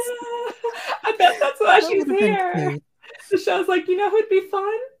 I bet that's why That she's would have been here. cute. The show's like, you know who'd be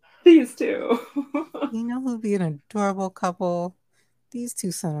fun? These two. You know who'd be an adorable couple? These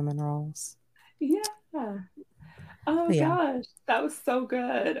two cinnamon rolls. Yeah. Oh But yeah. gosh, that was so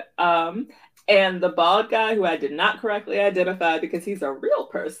good. And the bald guy who I did not correctly identify because he's a real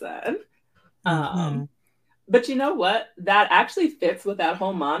person. Mm-hmm. Um, but you know what? That actually fits with that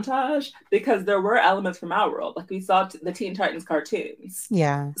whole montage because there were elements from our world. Like we saw the Teen Titans cartoons.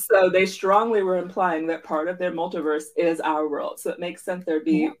 Yeah. So they strongly were implying that part of their multiverse is our world. So it makes sense there'd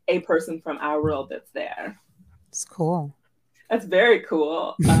Yeah. be a person from our world that's there. It's cool. That's very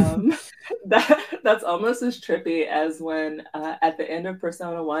cool. That's almost as trippy as when at the end of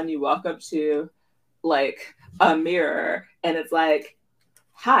Persona 1 you walk up to like a mirror and it's like,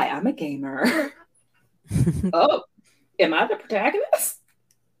 "Hi, I'm a gamer." Oh, am I the protagonist?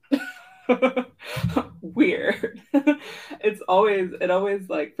 Weird. It always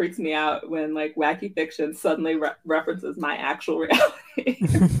like freaks me out when like wacky fiction suddenly references my actual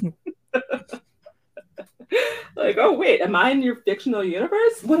reality. Like, oh wait, am I in your fictional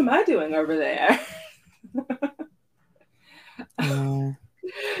universe? What am I doing over there? Yeah.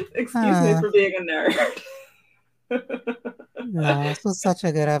 Excuse me for being a nerd. No, this was such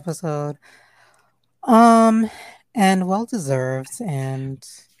a good episode. Um, and well deserved. And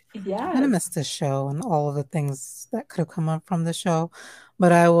I kind of Yes. missed the show and all of the things that could have come up from the show.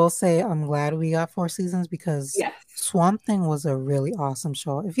 But I will say I'm glad we got 4 seasons because Yes. Swamp Thing was a really awesome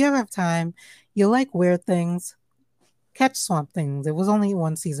show. If you ever have time, you like weird things, catch Swamp Things. It was only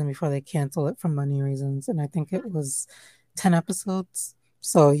 1 season before they canceled it for money reasons, and I think it was 10 episodes,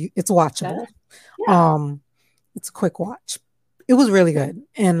 so it's watchable. Yeah. Um, it's a quick watch. It was really good,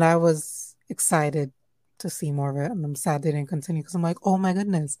 and I was excited to see more of it. And I'm sad they didn't continue because I'm like, oh my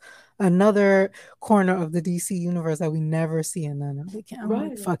goodness, another corner of the DC universe that we never see, and then they can't. I'm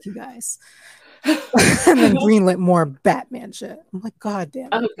like, Right. fuck you guys. And then greenlit more Batman shit. I'm like, God damn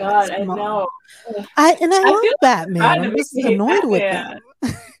Oh it, guys, God, I come on. know. I I love feel like they're Batman. trying to I'm make just me hate annoyed with Batman.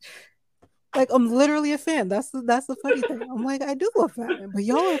 them. Like I'm literally a fan. That's the funny thing. I'm like, I do love Batman, but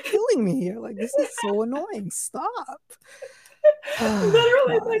y'all are killing me here. Like this is so annoying. Stop. Oh,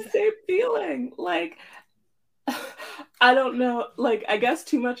 Literally my God. same feeling. Like I don't know. Like I guess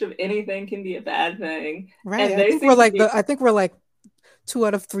too much of anything can be a bad thing, Right. and they seem to be. I think we're like 2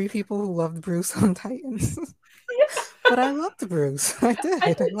 out of 3 people who loved Bruce on Titans. but I loved Bruce. I I did.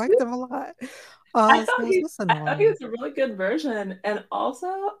 I did liked too. him a lot. I So thought it was he just I thought he annoying. was a really good version. And also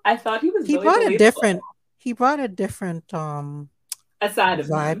I thought he was He really brought a believable different he brought a different aside of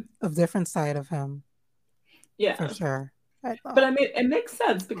vibe him. of different side of him for Yeah. sure. I But thought. I mean, it makes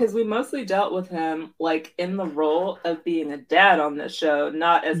sense because we mostly dealt with him like in the role of being a dad on this show,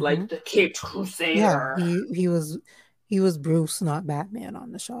 not as Hmm. like the Caped Yeah, Crusader. he was Bruce, not Batman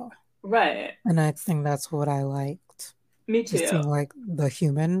on the show. Right. And I think that's what I liked. Me Just too. seeing like the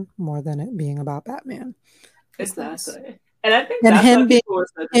human more than it being about Batman. It's nice. Exactly. And I think And that's why people were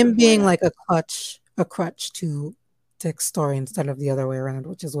so him being disappointed. like a crutch to Dick's story instead of the other way around,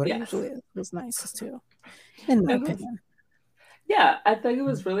 which is what it Yes. usually is, was nice too, in my It was, opinion. yeah, I think it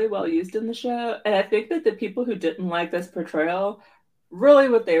was really well used in the show. And I think that the people who didn't like this portrayal, really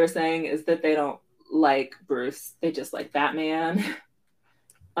what they were saying is that they don't like Bruce. They just like Batman.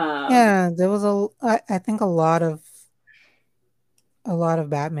 Um, Yeah, there was I think a lot of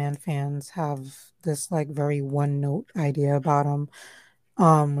Batman fans have this like very one note idea about him,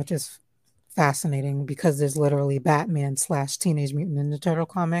 which is fascinating because there's literally Batman slash Teenage Mutant Ninja Turtle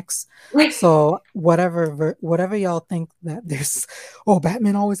comics. So whatever y'all think that there's, oh,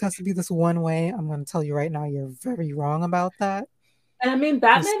 Batman always has to be this one way. I'm going to tell you right now, you're very wrong about that. And I mean,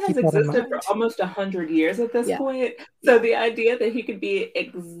 Just Batman has keep that in existed for mind. almost 100 years at this Yeah, point. So yeah, the idea that he could be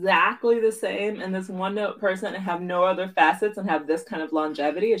exactly the same and this one note person and have no other facets and have this kind of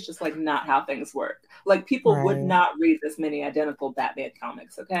longevity is just like not how things work. Like people would right. not read this many identical Batman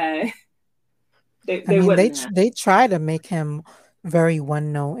comics, okay? They I they mean, wouldn't have. they try to make him very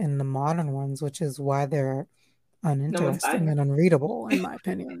one note in the modern ones, which is why they're No one's uninteresting buying and unreadable, in my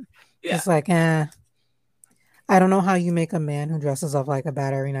opinion. it. Yeah. Just like, I don't know how you make a man who dresses up like a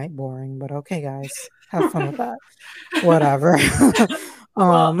bat every night boring, but okay, guys, have fun with that. Whatever.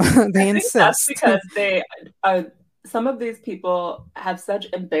 Well, I They think that's insist. because they some of these people have such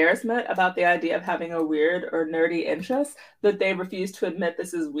embarrassment about the idea of having a weird or nerdy interest that they refuse to admit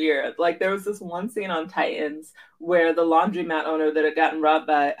this is weird. Like there was this one scene on Titans where the laundromat owner that had gotten robbed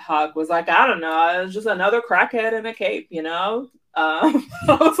by Hawk was like, I don't know, it's just another crackhead in a cape, you know? I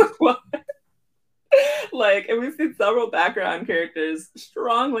was like, what? Like, and we've seen several background characters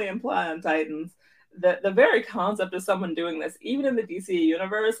strongly imply on Titans that the very concept of someone doing this, even in the DC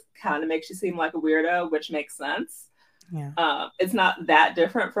universe, kind of makes you seem like a weirdo, which makes sense. Yeah. It's not that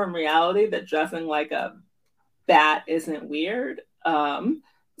different from reality that dressing like a bat isn't weird.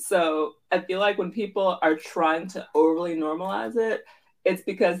 So I feel like when people are trying to overly normalize it, it's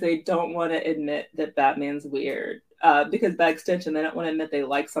because they don't want to admit that Batman's weird. Because by extension, they don't want to admit they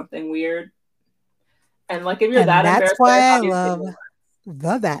like something weird. And like, if you're And that that's embarrassed by it, why I obviously, love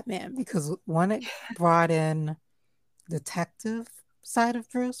the Batman, because one, it brought in detective side of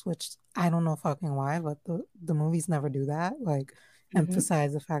Bruce, which I don't know fucking why, but the movies never do that. Like mm-hmm.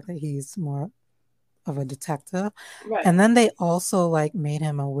 emphasize the fact that he's more of a detective. Right? And then they also like made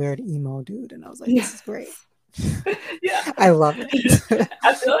him a weird emo dude, and I was like, Yeah, this is great. yeah. I love it.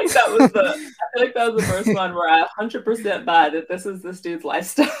 I feel like that was the. I feel like that was the first one where I 100% buy that this is this dude's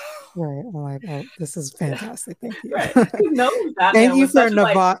lifestyle. Right. I'm like, oh, this is fantastic. Thank you. Right? Because knowing Batman was such a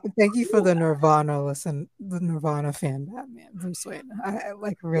like. Thank you for Ooh, the Nirvana fan Batman, Bruce Wayne. I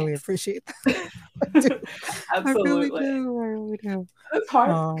like really yes, appreciate that. I do. I really absolutely. do. I really do. It's hard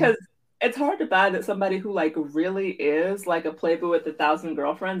Um, because it's hard to buy that somebody who like really is like a playboy with 1,000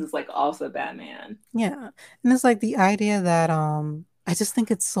 girlfriends is like also Batman. yeah. And it's like the idea that I just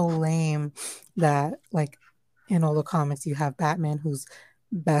think it's so lame that like in all the comics you have Batman who's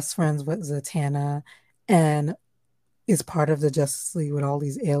best friends with Zatanna and is part of the Justice League with all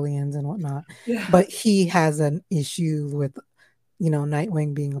these aliens and whatnot. Yeah. But he has an issue with,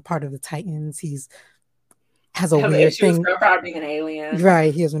 Nightwing being a part of the Titans. He's has a Have weird issues thing. for being an alien.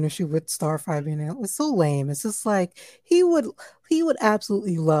 Right, he has an issue with Starfire being out. It's so lame. It's just like he would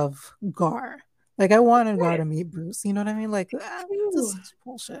absolutely love Gar. Like I wanted Gar Right. to meet Bruce. You know what I mean? Like Ew. this is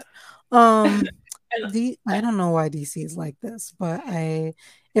bullshit. Um, And I don't know why DC is like this, but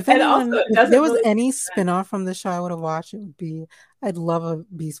and also it if there doesn't was really make any sense. spinoff from the show I would have watched, it would be I'd love a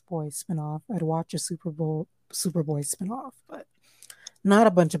Beast Boy spinoff. I'd watch a Superboy spinoff, but not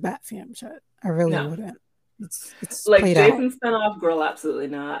a bunch of Bat fam shit. I really No. wouldn't. It's Like played out. Jason spinoff, girl, absolutely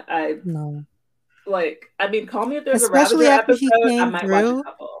not. No. I mean, call me if there's a Especially Ravager after he episode, I came might watch a through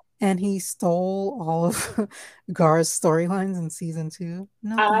couple. and he stole all of Gar's storylines in season 2.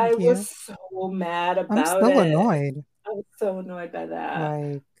 No, I thank was you. so mad I'm about still it. annoyed. I was so annoyed by that.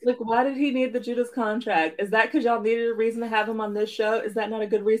 Like, Like, why did he need the Judas contract? Is that because y'all needed a reason to have him on this show? Is that not a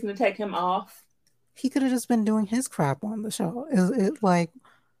good reason to take him off? he could have just been doing his crap on the show. Is it like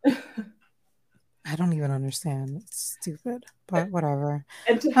I don't even understand. It's stupid, but whatever.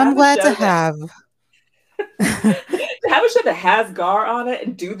 And to I'm have a glad to show that have. to have a show that has Gar on it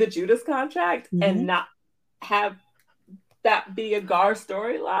and do the Judas Contract and Mhm. not have that be a Gar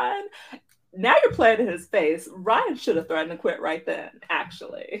storyline. Now you're playing in his face. Ryan should have threatened to quit right then,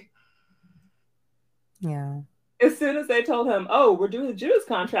 actually. Yeah. As soon as they told him, oh, we're doing the Judas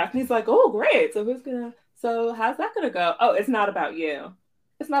Contract, and he's like, oh, great. So how's that gonna go? Oh, it's not about you.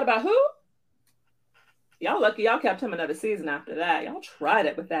 It's not about who? Y'all lucky y'all kept him another season after that. Y'all tried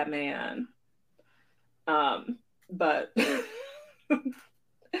it with that man. But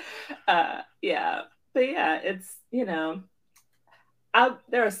yeah. But yeah, it's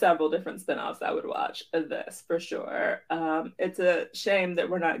there are several different spinoffs I would watch of this for sure. It's a shame that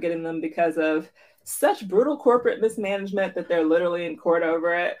we're not getting them because of such brutal corporate mismanagement that they're literally in court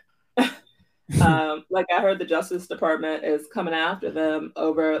over it. Like I heard the Justice Department is coming after them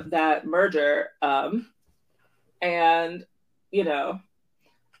over that merger. And, you know,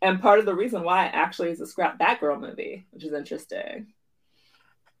 and part of the reason why it actually is a scrap Batgirl movie, which is interesting.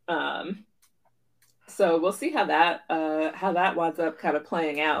 Um, so we'll see how that winds up kind of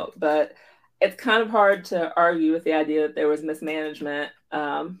playing out. But it's kind of hard to argue with the idea that there was mismanagement,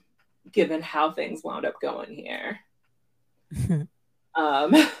 given how things wound up going here.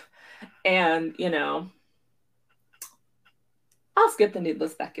 Um, and I'll skip the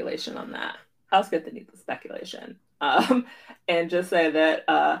needless speculation on that. I'll skip the needless speculation. And just say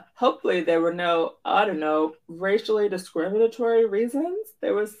that hopefully there were no, I don't know, racially discriminatory reasons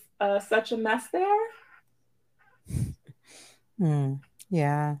there was such a mess there.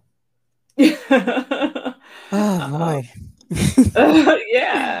 Yeah. Oh Oh boy.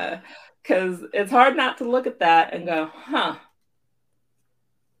 yeah, because it's hard not to look at that and go, huh,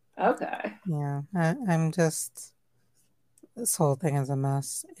 okay. Yeah. I'm just, this whole thing is a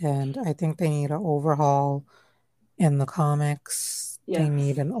mess. And I think they need an overhaul in the comics. They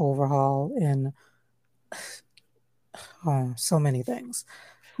need Yes. an overhaul in so many things.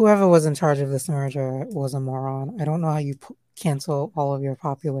 Whoever was in charge of this merger was a moron. I don't know how you cancel all of your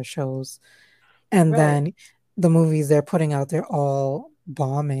popular shows and Right. then the movies they're putting out, they're all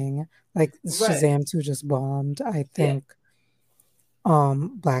bombing. Like Right. Shazam 2 just bombed. I Yeah. think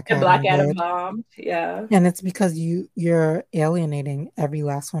Black And Black Adam Adam did. bombed. Yeah. And it's because you're alienating every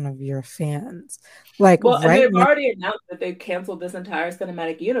last one of your fans. Like Well, and right they've now already announced that they've canceled this entire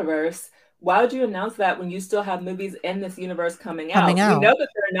cinematic universe. Why would you announce that when you still have movies in this universe coming coming out? You know out, that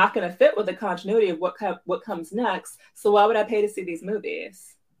they're not going to fit with the continuity of what comes next. So why would I pay to see these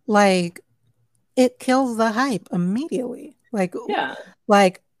movies? like it kills the hype immediately. Yeah.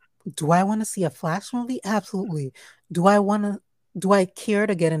 Like, do I want to see a Flash movie? Absolutely. Do I care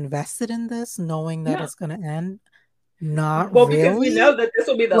to get invested in this knowing that No. it's gonna end? Not Well, because we know really. that this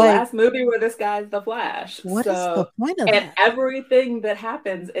will be the Like, last movie where this guy's the Flash. what is the So, point of and that? everything that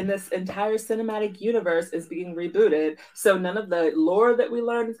happens in this entire cinematic universe is being rebooted. So, none of the lore that we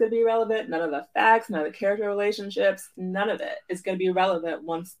learned is going to be relevant. None of the facts, none of the character relationships, none of it is going to be relevant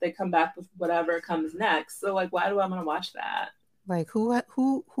once they come back with whatever comes next. So, like, why do I want to watch that? Like,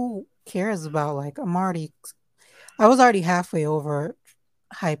 who cares about like I was already halfway over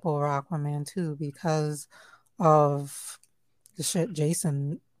hype over Aquaman 2 because of the shit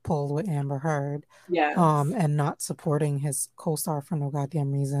Jason pulled with Amber Heard, Yes. and not supporting his co-star for no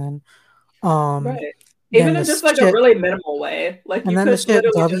goddamn reason. Um, Right. then Even the in just like a shit, really minimal way. Like, and you then the could shit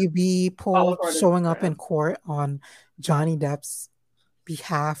literally just WB fall pulled apart in showing up Instagram. in court on Johnny Depp's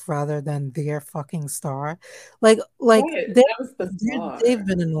behalf rather than their fucking star. Like Right. they That was they've bizarre.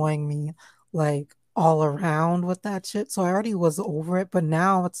 been annoying me like all around with that shit. So I already was over it, but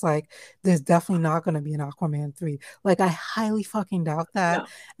now it's like there's definitely not going to be an Aquaman 3. Like I highly fucking doubt that. No.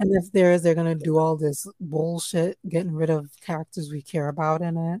 And if there is, they're going to do all this bullshit getting rid of characters we care about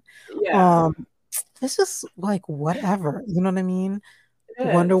in it. Yeah, Um it's just like whatever, you know what I mean?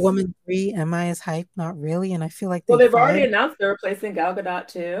 it Wonder is. Woman 3, am I as hyped? Not really. And I feel like Well, they they've already fired. announced they're replacing Gal Gadot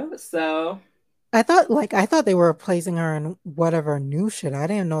too. So I thought they were replacing her in whatever new shit. I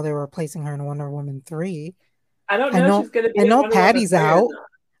didn't know they were replacing her in Wonder Woman 3. I don't I know if know she's going to I be in know Wonder Woman Patty's 3 or out. not.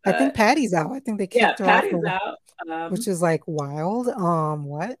 I think But Patty's out. I think they yeah, kicked her off Patty's for out. which is like wild.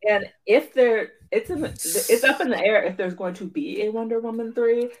 What? And if it's up in the air if there's going to be a Wonder Woman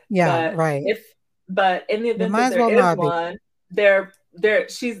 3. Yeah, But right. if but in the There event might that as there well is not be. one, there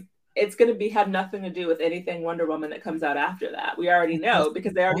she's it's going to be have nothing to do with anything Wonder Woman that comes out after that. We already Like, what's know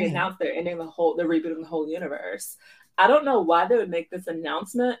because the they already point? announced they're rebooting the whole universe. I don't know why they would make this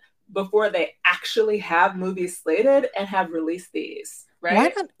announcement before they actually have movies slated and have released these,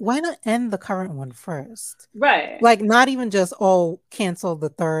 right? Why not end the current one first? Right. Like not even just cancel the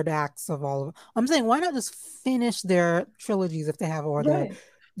third acts of all of them. I'm saying why not just finish their trilogies if they have, or Right.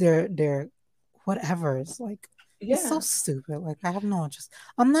 their whatever. It's like it's so Yeah. stupid. Like I have no interest.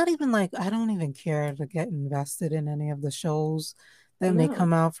 I'm not even like I don't even care to get invested in any of the shows that may No.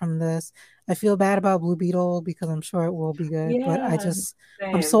 come out from this. I feel bad about Blue Beetle because I'm sure it will be good, but Yeah.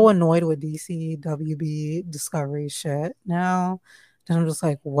 I'm so Same. annoyed with DC, WB, Discovery shit now that I'm just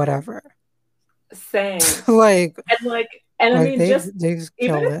like whatever. Same. like And and I like mean, just they just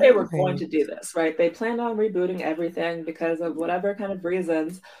even killed if it. they were going Like to do this, right? They planned on rebooting everything because of whatever kind of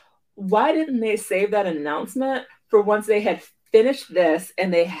reasons. Why didn't they save that announcement for once they had finished this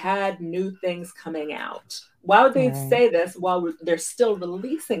and they had new things coming out? Why would they right. say this while they're still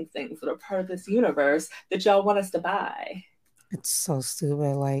releasing things that are part of this universe that y'all want us to buy? It's so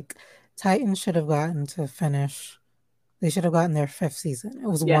stupid. Like Titans should have gotten to finish. They should have gotten their fifth season. It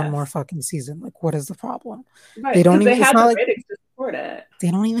was one more Yes. fucking season. Like, what is the problem? They Right. don't Because they even, it's had not the like ratings to support it.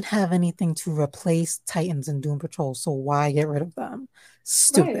 they don't even have anything to replace Titans and Doom Patrol. So why get rid of them?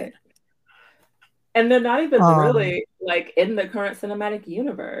 Stupid. Right. And they're not even Um, really like in the current cinematic they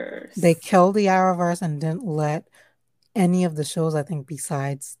universe. killed the Arrowverse and didn't let any of the shows, I think,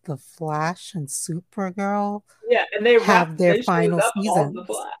 besides The Flash and Supergirl, Yeah, and they have wrapped their they showed final up on the seasons.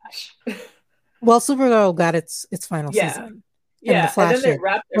 Flash. Well, Supergirl got its final Yeah. season, and The Yeah. And Flash then they did,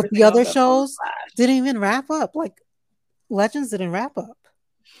 wrapped but the everything else other up on the shows Flash. didn't even wrap up. Like Legends didn't wrap up.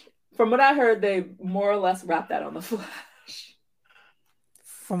 From what I heard, they more or less wrapped that on the Flash.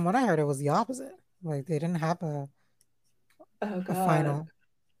 From what I heard, it was the opposite. Like they didn't have Oh a God. final.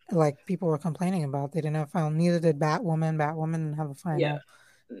 Like people were complaining about, they didn't have a final. Neither did Batwoman. Batwoman didn't have a Yeah. final.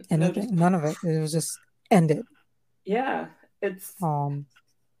 No, just Anything. None of it. It was just ended. yeah. It's Um,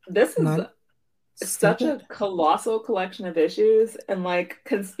 this is Not such stupid. a colossal collection of issues and like Yeah.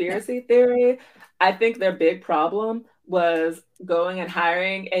 conspiracy theory. I think their big problem was going and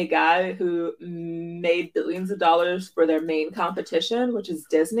hiring a guy who made billions of dollars for their main competition, which is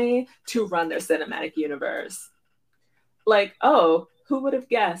Disney, to run their cinematic universe. Like, oh, who would have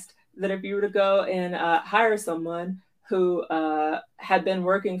guessed that if you were to go and hire someone who had been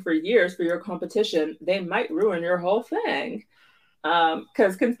working for years for your competition, they might ruin your whole thing?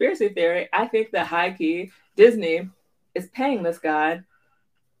 Because conspiracy theory, I think that high key Disney is paying this guy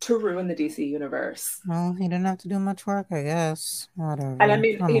to ruin the DC universe. Well, he didn't have to do much work, I guess. And I Whatever.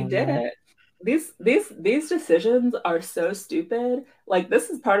 mean, I'm he over did it. it. These decisions are so stupid. Like this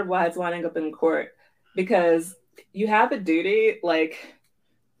is part of why it's winding up in court because you have a duty like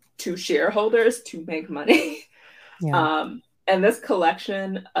to shareholders to make money. Yeah. And this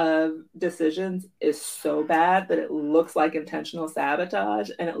collection of decisions is so bad that it looks like intentional sabotage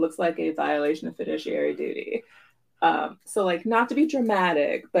and it looks like a violation of fiduciary duty. So, like, not to be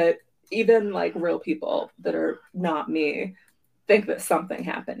dramatic, but even like real people that are not me think that something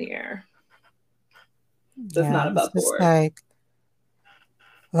happened here that's not Yeah. It's above just board. like,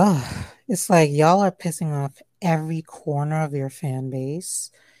 oh, it's like y'all are pissing off every corner of your fan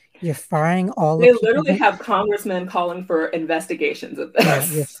base. You're firing all the They people literally that, have congressmen calling for investigations of yeah,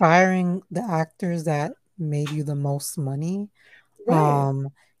 you're this. firing the actors that made you the most money. Right. Um,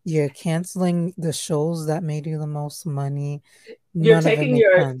 you're canceling the shows that made you the most money. You're None of it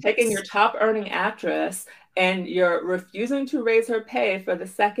makes taking your sense. top earning actress and you're refusing to raise her pay for the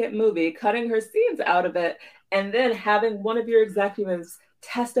second movie, cutting her scenes out of it, and then having one of your executives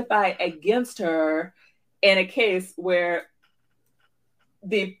testify against her in a case where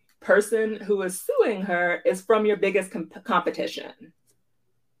the person who is suing her is from your biggest competition.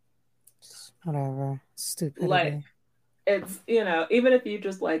 Whatever. Like Stupidity. it's, even if you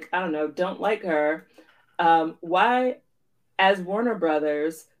just like, I don't know, don't like her, why as Warner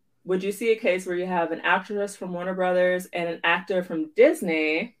Brothers, would you see a case where you have an actress from Warner Brothers and an actor from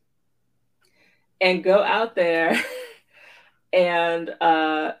Disney and go out there and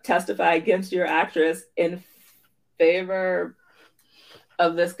testify against your actress in favor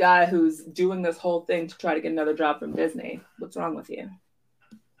of this guy who's doing this whole thing to try to get another job from Disney? What's wrong with you?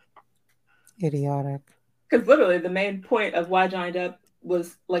 Idiotic. Because literally, the main point of why Johnny Depp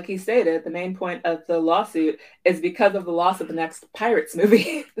was, like he stated, the main point of the lawsuit is because of the loss of the next Pirates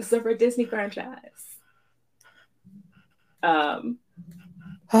movie, the Silver Disney franchise. Um,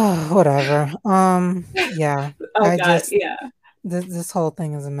 Oh, whatever. Yeah. oh I God, just yeah, this whole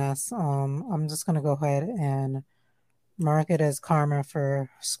thing is a mess. I'm just gonna go ahead and mark it as karma for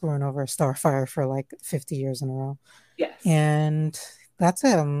screwing over Starfire for like 50 years in a row. yes, And that's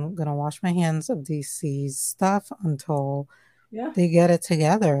it. I'm gonna wash my hands of DC's stuff until Yeah. they get it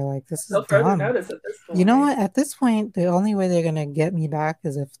together. Like, this is No further dumb. notice at this You know point. what? At this point, the only way they're gonna get me back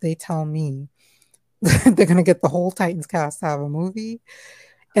is if they tell me they're gonna get the whole Titans cast to have a movie,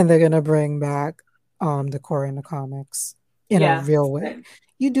 and they're gonna bring back the core in the comics in a Yeah. real way. Same.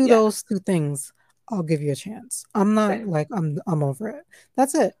 You do Yeah. those two things, I'll give you a chance. I'm not Same. like I'm over it.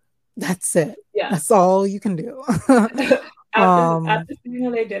 That's it. That's it. Yeah. That's all you can do. After um seeing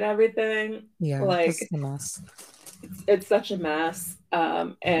how they did everything, yeah, this is like a mess. it's such a mess.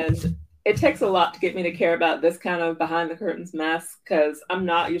 And it takes a lot to get me to care about this kind of behind the curtains mess because I'm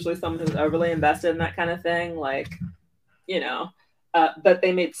not usually someone who's overly invested in that kind of thing. Like, you know, but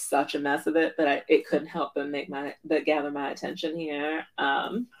they made such a mess of it that it couldn't help but gather my attention here. Yeah.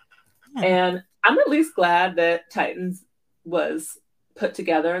 And I'm at least glad that Titans was put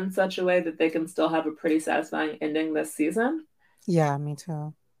together in such a way that they can still have a pretty satisfying ending this season. Yeah, me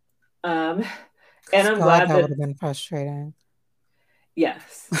too. Um, and 'Cause I'm God, glad that would that have been frustrating.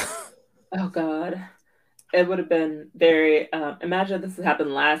 yes. Oh God, it would have been very. Imagine if this had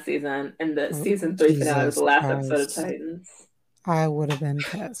happened last season, and the season 3 finale was the Jesus last episode of Christ. Titans. I would have been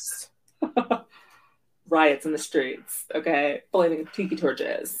pissed. Riots in the streets. Okay, flaming tiki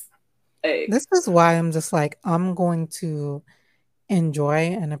torches. Like This is why I'm just like, I'm going to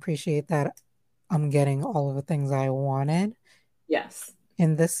enjoy and appreciate that I'm getting all of the things I wanted yes,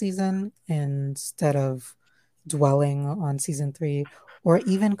 in this season instead of dwelling on season 3 or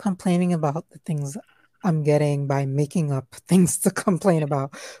even complaining about the things I'm getting by making up things to complain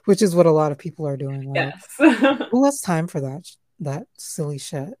about, which is what a lot of people are doing. Like, yes. who has time for that silly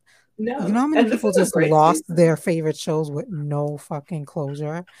shit? You know No, how many and this people is a just great lost season. their favorite shows with no fucking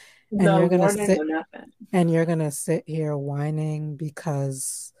closure? And No warning, no nothing. you're gonna sit here whining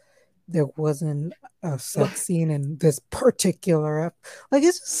because there wasn't a sex scene in this particular like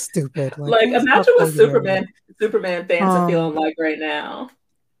it's just stupid. Like Like, who the fuck imagine are what you really? Superman fans are feeling Um like right now.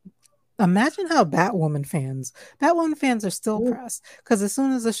 Imagine how Batwoman fans are still pressed because as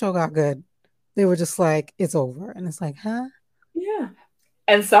soon as the show got good, they were just like, it's over. And it's like, huh? Yeah,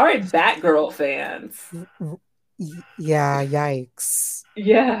 and sorry, Batgirl fans. Yeah, yikes.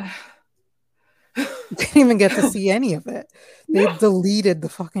 Yeah, They didn't even get to see any of it. They no, deleted the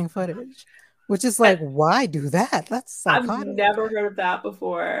fucking footage, which is and like, why do that? That's I've psychotic. never heard of that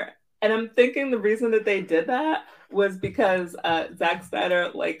before. And I'm thinking the reason that they did that was because Zack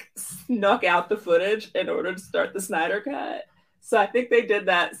Snyder like snuck out the footage in order to start the Snyder cut. So I think they did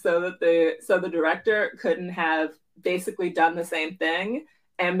that so the director couldn't have basically done the same thing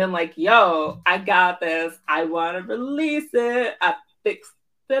and been like, "Yo, I got this. I want to release it. I fixed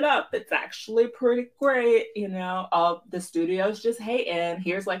it up. It's actually pretty great. You know, the studio's just hating.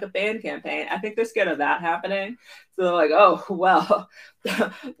 Here's like a fan campaign." I think they're scared of that happening. So they're like, "Oh, well,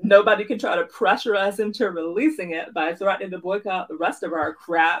 nobody can try to pressure us into releasing it by threatening to boycott the rest of our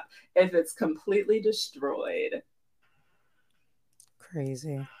crap if it's completely destroyed."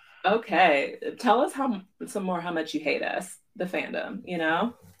 Crazy. Okay, tell us some more how much you hate us, the fandom. You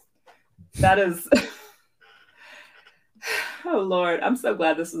know, that is. Oh Lord, I'm so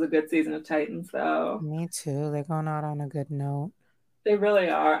glad this is a good season of Titans, though. Me too. They're going out on a good note. They really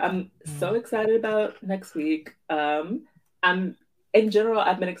are. I'm so Mm. excited about next week. I'm in general,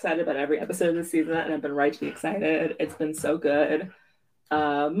 I've been excited about every episode of this season, and I've been right to be excited. It's been so good.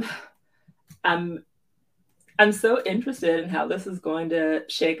 Um, I'm I'm so interested in how this is going to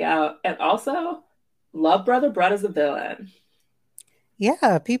shake out, and also love Brother Brett as a villain.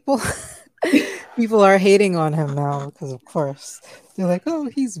 Yeah, people are hating on him now because of course they're like, oh,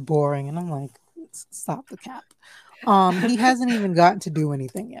 he's boring. And I'm like, stop the cap. He hasn't even gotten to do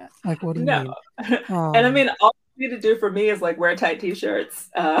anything yet. Like, what do you No, mean? and I Um, mean, all you need to do for me is like wear tight t-shirts.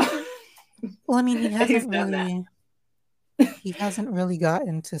 well, I mean, He's done that. he hasn't really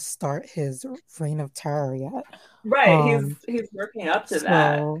gotten to start his reign of terror yet. Right, Um, he's working up to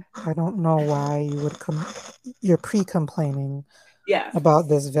that. so I don't know why you're pre-complaining Yeah, about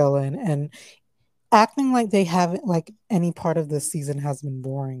this villain and acting like they haven't like any part of this season has been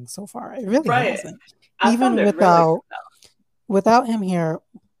boring so far. It really right. hasn't. I found Even it really without him here,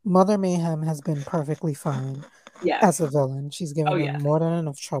 Mother Mayhem has been perfectly fine yes. as a villain. She's given Oh them yes. more than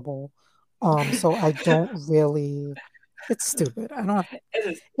enough trouble. So I don't really. It's stupid. I don't have. It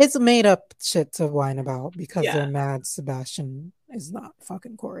is. It's made up shit to whine about because they're Yeah. mad Sebastian is not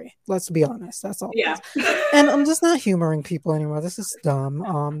fucking Corey. Let's be honest. That's all it Yeah. is. And I'm just not humoring people anymore. This is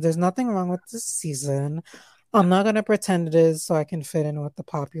dumb. There's nothing wrong with this season. I'm not gonna pretend it is so I can fit in with the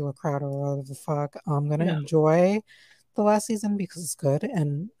popular crowd or whatever the fuck. I'm gonna No. enjoy the last season because it's good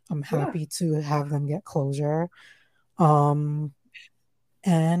and I'm Yeah. happy to have them get closure. Um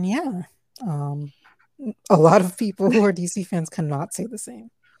and yeah. Um a lot of people who are DC fans cannot say the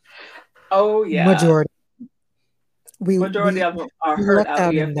same. Oh yeah. Majority. We Majority we of them are we hurt lucked out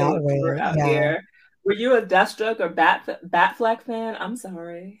out here, in that feeling hurt way. out Yeah, here. Were you a Deathstroke or Batfleck fan? I'm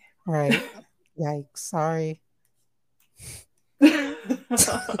sorry. right. Yikes. Sorry.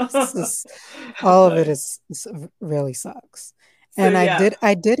 It's just, all of it is really sucks. So And yeah,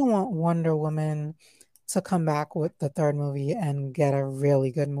 I did want Wonder Woman to come back with the third movie and get a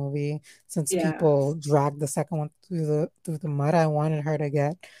really good movie. Since yeah. people dragged the second one through the mud, I wanted her to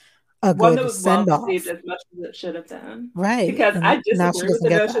get a One that good was well send received off. as much as it should have been. Right. Because And I now she disagree with doesn't the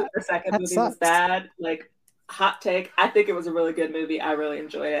get notion that. that the second That movie was sucks. bad. Like, hot take, I think it was a really good movie. I really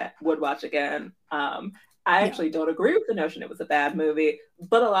enjoyed it. Would watch again. I Yeah. actually don't agree with the notion it was a bad movie,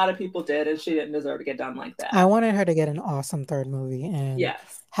 but a lot of people did, and she didn't deserve to get done like I that. wanted her to get an awesome third movie and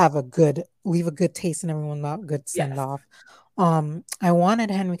Yes, leave a good taste in everyone, not good send yes. off. I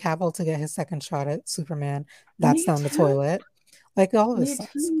wanted Henry Cavill to get his second shot at Superman. That's Me down the too. toilet. Like all of it Me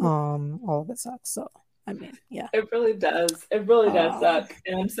sucks. too. All of it sucks. So I mean, yeah. It really does. It really does Um, suck.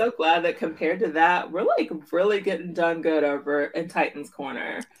 And I'm so glad that compared to that, we're like really getting done good over in Titan's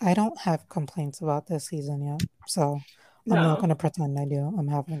Corner. I don't have complaints about this season yet, so I'm not No. gonna pretend I do. I'm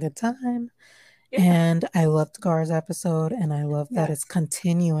having a good time. Yeah. And I loved Gar's episode, and I love that it's Yes.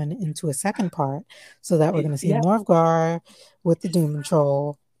 continuing into a second part, so that we're going to see Yeah. more of Gar with the Doom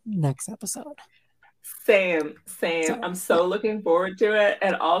Patrol next episode. Same, same. So, I'm yeah, so looking forward to it.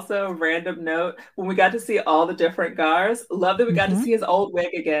 And also, random note, when we got to see all the different Gars, love that we got to hmm see his old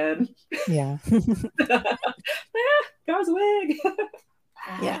wig again. yeah, Gar's wig.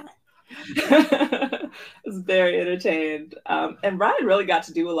 yeah, I was very entertained. And Ryan really got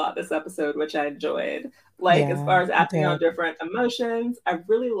to do a lot this episode, which I enjoyed. Like, as yeah. far as He acting on did. different emotions, I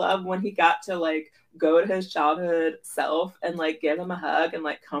really love when he got to like go to his childhood self and like give him a hug and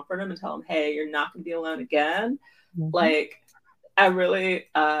like comfort him and tell him, hey, you're not going to be alone again. hmm Like, I really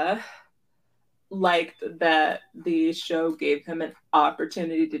liked that the show gave him an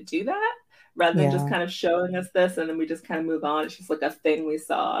opportunity to do that rather than just Yeah, kind of showing us this and then we just kind of move on. It's just like a thing we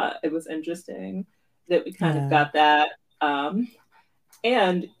saw. It was interesting that we kind of yeah, got that.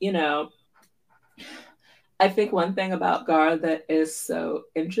 And, you know, I think one thing about Gar that is so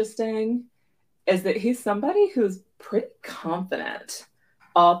interesting is that he's somebody who's pretty confident,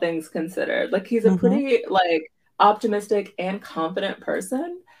 all things considered. Like he's a hmm pretty like optimistic and confident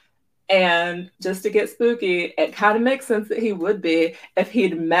person. And just to get spooky, it kind of makes sense that he would be if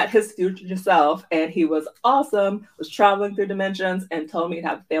he'd met his future self and he was awesome, was traveling through dimensions, and told me he'd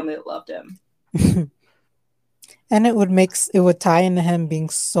have a family that loved him. And it would tie into him being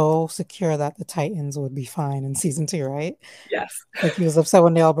so secure that the Titans would be fine in season 2, right? Yes. Like he was upset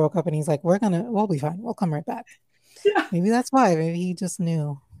when they all broke up, and he's like, we'll be fine. We'll come right back." Yeah. Maybe that's why. Maybe he just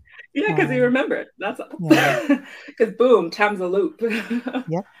knew. Yeah, because he Um, remembered. That's yeah. because boom, time's a loop.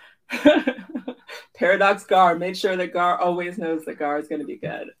 Yep. Paradox Gar made sure that Gar always knows that Gar is going to be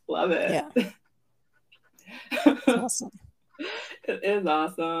good. Love it. Yeah. It's awesome. It is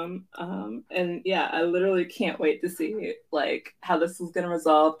awesome. And yeah, I literally can't wait to see like how this is going to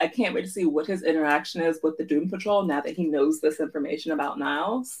resolve. I can't wait to see what his interaction is with the Doom Patrol now that he knows this information about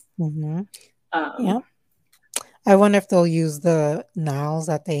Niles. hmm Um, Yep. I wonder if they'll use the Niles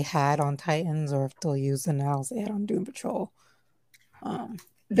that they had on Titans, or if they'll use the Niles they had on Doom Patrol. Um,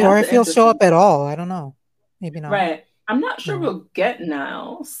 or that's if he'll show interesting. up at all. I don't know. Maybe not. Right. I'm not sure Yeah. we'll get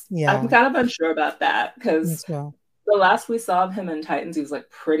Niles. I'm Yeah. kind of unsure about that Me because too. the last we saw of him in Titans, he was like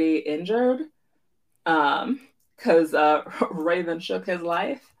pretty injured. Because Raven shook his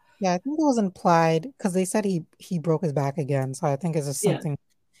life. Yeah, I think it was implied because they said he broke his back again. So I think it's just Yeah. something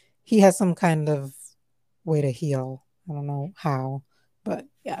he has some kind of way to heal. I don't know how, but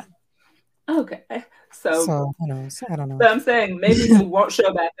yeah. Okay. So So who knows? I don't know. but I'm saying maybe he won't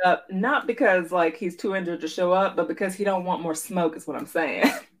show back up, not because like he's too injured to show up, but because he don't want more smoke, is what I'm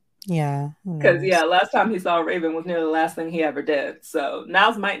saying. Yeah, who Because knows? yeah, last time he saw Raven was nearly the last thing he ever did. So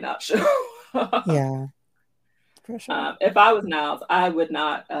Niles might not show. Yeah, for sure. If I was Niles, I would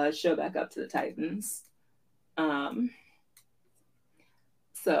not show back up to the Titans. Um,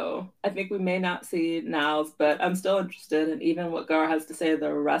 so I think we may not see Niles, but I'm still interested in even what Gar has to say to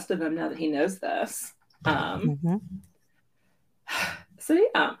the rest of them now that he knows this. Um, hmm so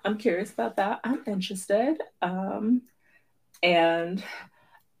yeah, I'm curious about that. I'm interested. And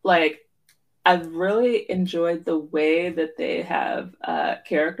like I've really enjoyed the way that they have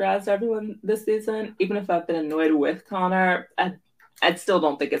characterized everyone this season. Even if I've been annoyed with Connor, I still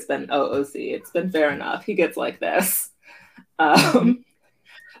don't think it's been OOC. It's been fair enough. He gets like this. hmm Um,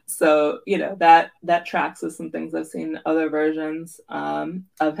 So that tracks with some things I've seen in other versions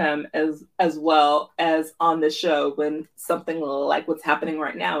of him, as well as on the show when something like what's happening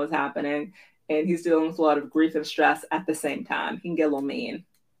right now is happening, and he's dealing with a lot of grief and stress at the same time. He can get a little mean.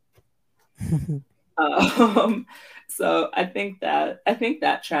 So I think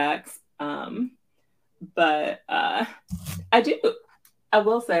that tracks. But I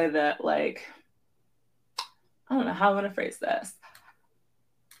will say that, like, I don't know how I'm gonna phrase this.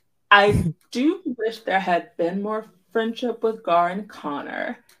 I do wish there had been more friendship with Gar and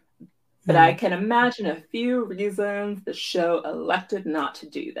Connor, but I can imagine a few reasons the show elected not to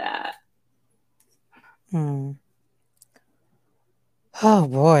do that. Oh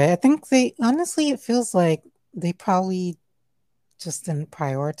boy, I think honestly, it feels like they probably just didn't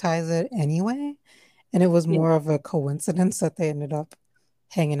prioritize it anyway. And it was more of a coincidence that they ended up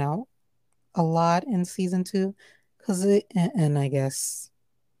hanging out a lot in season 2. And I guess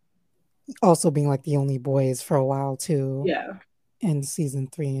also being like the only boys for a while too. Yeah. In season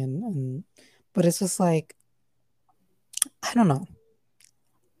 3. But it's just like, I don't know.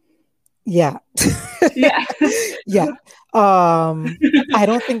 Yeah. Yeah. Yeah. I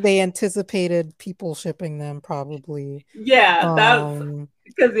don't think they anticipated people shipping them probably. Yeah, that's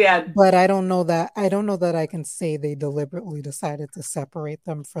because But I don't know that I can say they deliberately decided to separate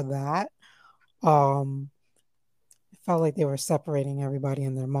them for that. It felt like they were separating everybody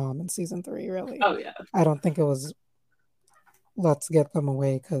and their mom in season 3, really. Oh yeah. I don't think it was let's get them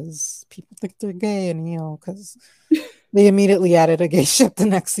away because people think they're gay, and because they immediately added a gay ship the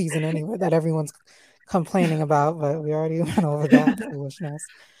next season anyway that everyone's complaining about, but we already went over that foolishness.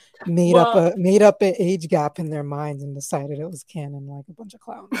 Made up an age gap in their minds and decided it was canon, like a bunch of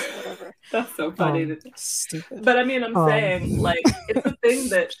clowns or whatever. That's so funny. Stupid. But I mean, I'm saying, like, it's a thing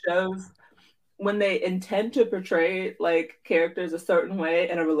that shows when they intend to portray like characters a certain way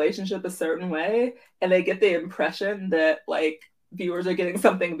and a relationship a certain way, and they get the impression that like viewers are getting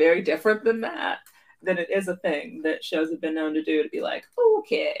something very different than that, then it is a thing that shows have been known to do, to be like,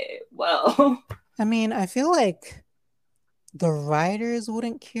 okay, well. I mean, I feel like the writers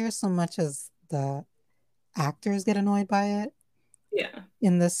wouldn't care so much as the actors get annoyed by it. Yeah.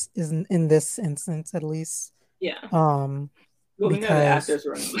 In this instance, at least. Yeah. Well, we know the actors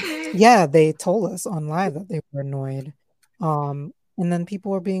were annoyed. Yeah, they told us on live that they were annoyed. And then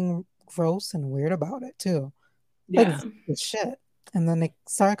people were being gross and weird about it too. Yeah. Like shit. And then they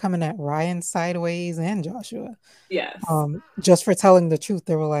started coming at Ryan sideways and Joshua. Yes. Just for telling the truth.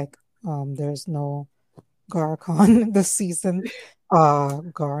 They were like, there's no Gar-Con this season.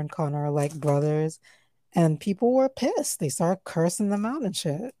 Gar and Connor are like brothers. And people were pissed. They started cursing them out and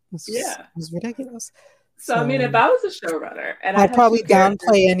shit. It was ridiculous. So I mean, if I was a showrunner and I'd probably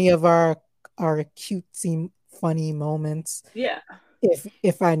downplay any of our cutesy funny moments. Yeah.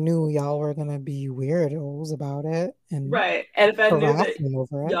 If I knew y'all were gonna be weirdos about it, and right, and if I knew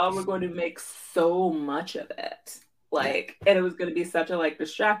that y'all were going to make so much of it, like, and it was going to be such a like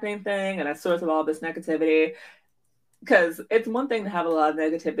distracting thing and a source of all this negativity, because it's one thing to have a lot of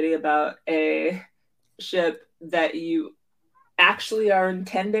negativity about a ship that you actually are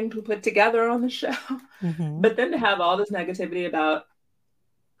intending to put together on the show, but then to have all this negativity about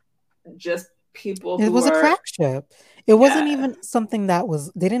just people it was a crack ship. It wasn't even something that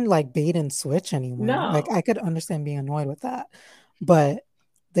was, they didn't like bait and switch anymore. No. Like I could understand being annoyed with that, but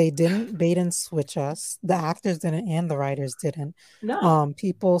they didn't bait and switch us. The actors didn't and the writers didn't. No.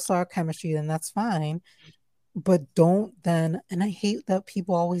 People saw chemistry, then that's fine. But don't then, and I hate that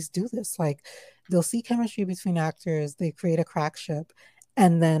people always do this. Like they'll see chemistry between actors, they create a crack ship,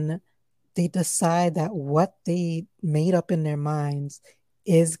 and then they decide that what they made up in their minds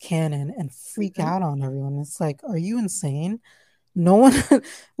is canon and freak out on everyone. It's like, are you insane? No one.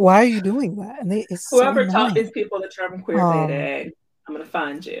 Why are you doing that? And whoever taught these people the term queer baiting, I'm gonna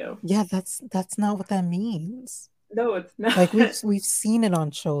find you. Yeah, that's not what that means. No, it's not. Like we've seen it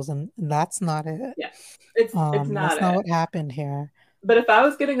on shows, and that's not it. Yeah, it's not. That's not what happened here. But if I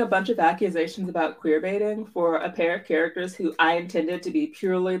was getting a bunch of accusations about queer baiting for a pair of characters who I intended to be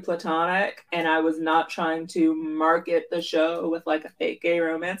purely platonic, and I was not trying to market the show with like a fake gay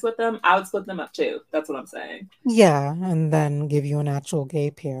romance with them, I would split them up too. That's what I'm saying. Yeah, and then give you an actual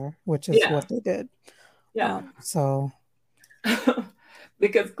gay pair, which is what they did. Yeah. So.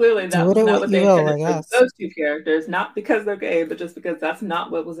 Because clearly that was not what they intended for those two characters, not because they're gay, but just because that's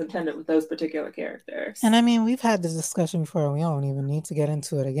not what was intended with those particular characters. And I mean, we've had this discussion before. We don't even need to get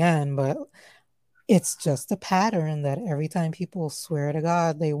into it again, but it's just a pattern that every time people swear to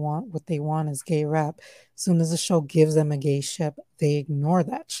God they want what they want is gay rep, as soon as the show gives them a gay ship, they ignore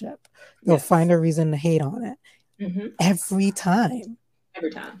that ship. They'll find a reason to hate on it. Every time.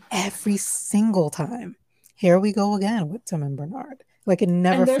 every time. Every single time. Here we go again with Tim and Bernard. Like, it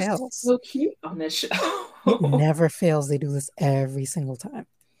never And they're fails. so cute on this It show. never fails. They do this every single time.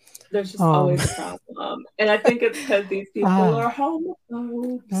 There's just Um, always a problem. And I think it's because these people are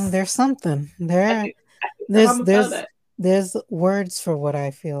homophobes. there's something I there. think, I think they're There's there's homophobic. there's words for what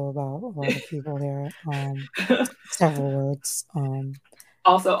I feel about a lot of people there. Several words.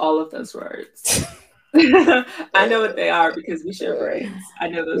 Also, all of those words. I know what they are because we share brains. I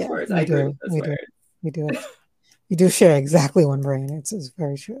know those Yeah, words. I we agree with do. those We do. words. We do. We do share exactly one brain. It's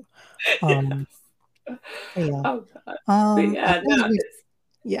very true. Um, but yeah. Oh God. But I yeah, suppose no, we.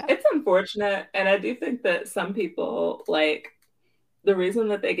 Yeah. it's unfortunate, and I do think that some people like the reason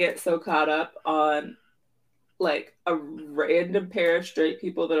that they get so caught up on like a random pair of straight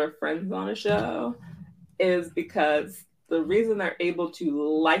people that are friends on a show is because the reason they're able to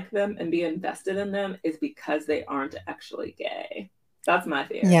like them and be invested in them is because they aren't actually gay. That's my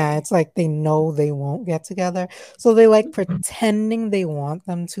Yeah, theory. it's like they know they won't get together. So they like pretending they want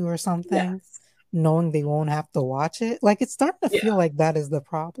them to or something, Yes. knowing they won't have to watch it. Like it's starting to Yeah. feel like that is the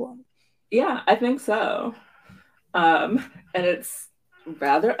problem. Yeah, I think so. And it's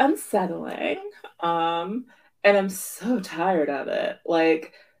rather unsettling. Um, and I'm so tired of it.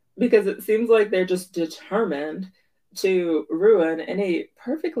 Like, because it seems like they're just determined to ruin any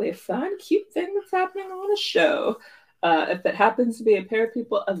perfectly fun, cute thing that's happening on a show. If it happens to be a pair of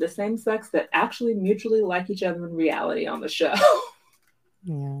people of the same sex that actually mutually like each other in reality on the show.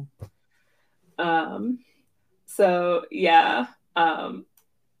 Yeah. um, so yeah.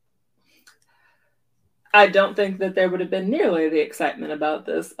 I don't think that there would have been nearly the excitement about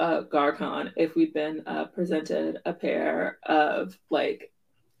this Garcon if we'd been presented a pair of like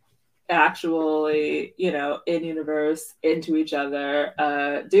actually, in universe, into each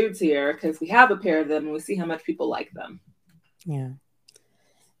other dudes here, because we have a pair of them and we see how much people like them. Yeah.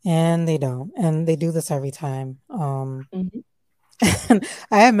 And they don't. And they do this every time. Mm-hmm. And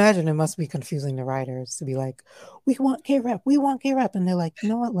I imagine it must be confusing to writers to be like, we want K-Rep, we want K-Rep. And they're like, you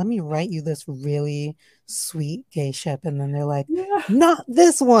know what? Let me write you this really sweet gay ship. And then they're like, Yeah. not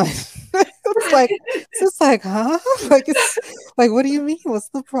this one. It's just like, huh? Like it's like, what do you mean? What's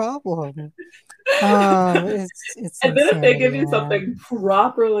the problem? It's And then if they give insanity, you man. something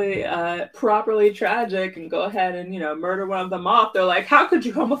properly tragic and go ahead and murder one of them off, they're like, how could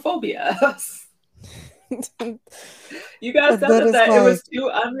you homophobia us? You guys But said then that, it's that it like, was too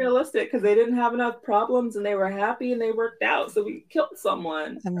unrealistic because they didn't have enough problems and they were happy and they worked out, so we killed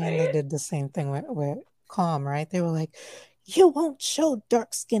someone, I mean, they right? did the same thing with Calm, right? They were like, you won't show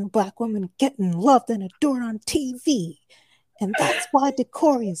dark-skinned black women getting loved and adored on TV. And that's why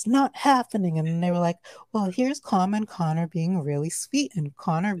Decory is not happening. And they were like, well, here's Calm and Connor being really sweet and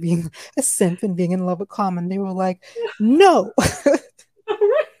Connor being a simp and being in love with Calm. And they were like, no,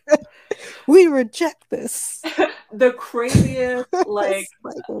 we reject this. The craziest It's like,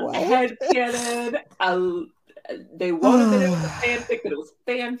 what? headcanon. They won't admit it was a fanfic, but it was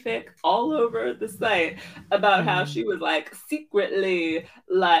fanfic all over the site about how she was like secretly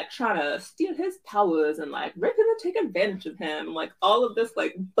like trying to steal his powers and like rip him and take advantage of him, like all of this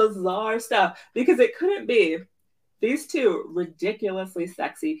like bizarre stuff because it couldn't be. These two ridiculously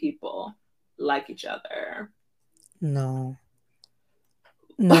sexy people like each other. No.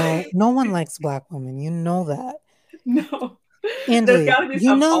 No, no one likes black women. You know that. No, there's Angelia, got to be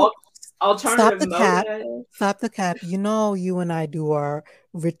some stop alternative the cap. motive. Stop the cap. You know you and I do our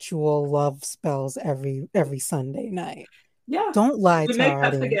ritual love spells every Sunday night. Yeah, Don't lie we to make our that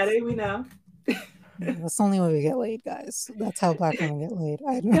audience. spaghetti. We know. Yeah, that's the only way we get laid, guys. That's how black women get laid.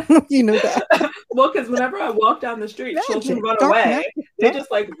 I Yeah. know you know that. Well, because whenever I walk down the street, children Magic, run dark away. magic. They just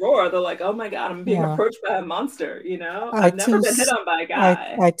like roar. They're like, "Oh my god, I'm being Yeah. approached by a monster." I I've never too, been hit on by a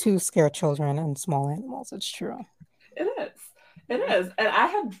guy. I too scare children and small animals. It's true. It is. It is. And I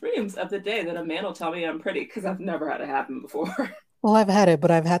have dreams of the day that a man will tell me I'm pretty because I've never had it happen before. Well, I've had it,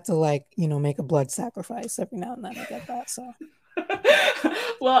 but I've had to make a blood sacrifice every now and then to get that. So.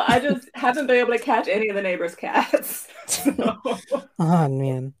 Well, I just haven't been able to catch any of the neighbors' cats. So. Oh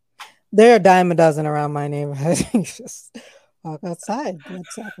man, there are a dime a dozen around my neighborhood. You just walk outside. Blood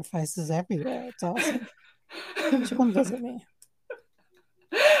sacrifices everywhere. It's awesome. You should come visit me.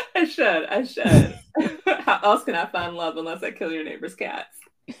 I should. How else can I find love unless I kill your neighbor's cats?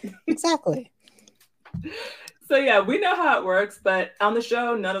 Exactly. So yeah, we know how it works, but on the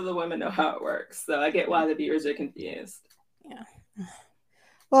show, none of the women know how it works. So I get why the viewers are confused. Yeah.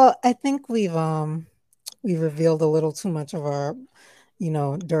 Well, I think we've revealed a little too much of our,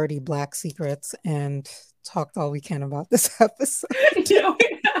 dirty black secrets and talked all we can about this episode. Yeah,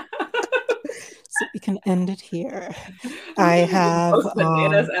 So we can end it here. I have Most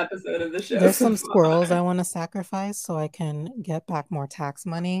bananas episode of the show. there's So some squirrels far. I want to sacrifice so I can get back more tax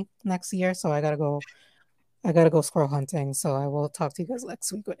money next year. So I gotta go squirrel hunting. So I will talk to you guys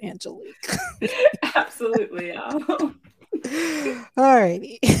next week with Angelique. Absolutely, yeah. All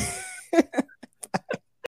righty.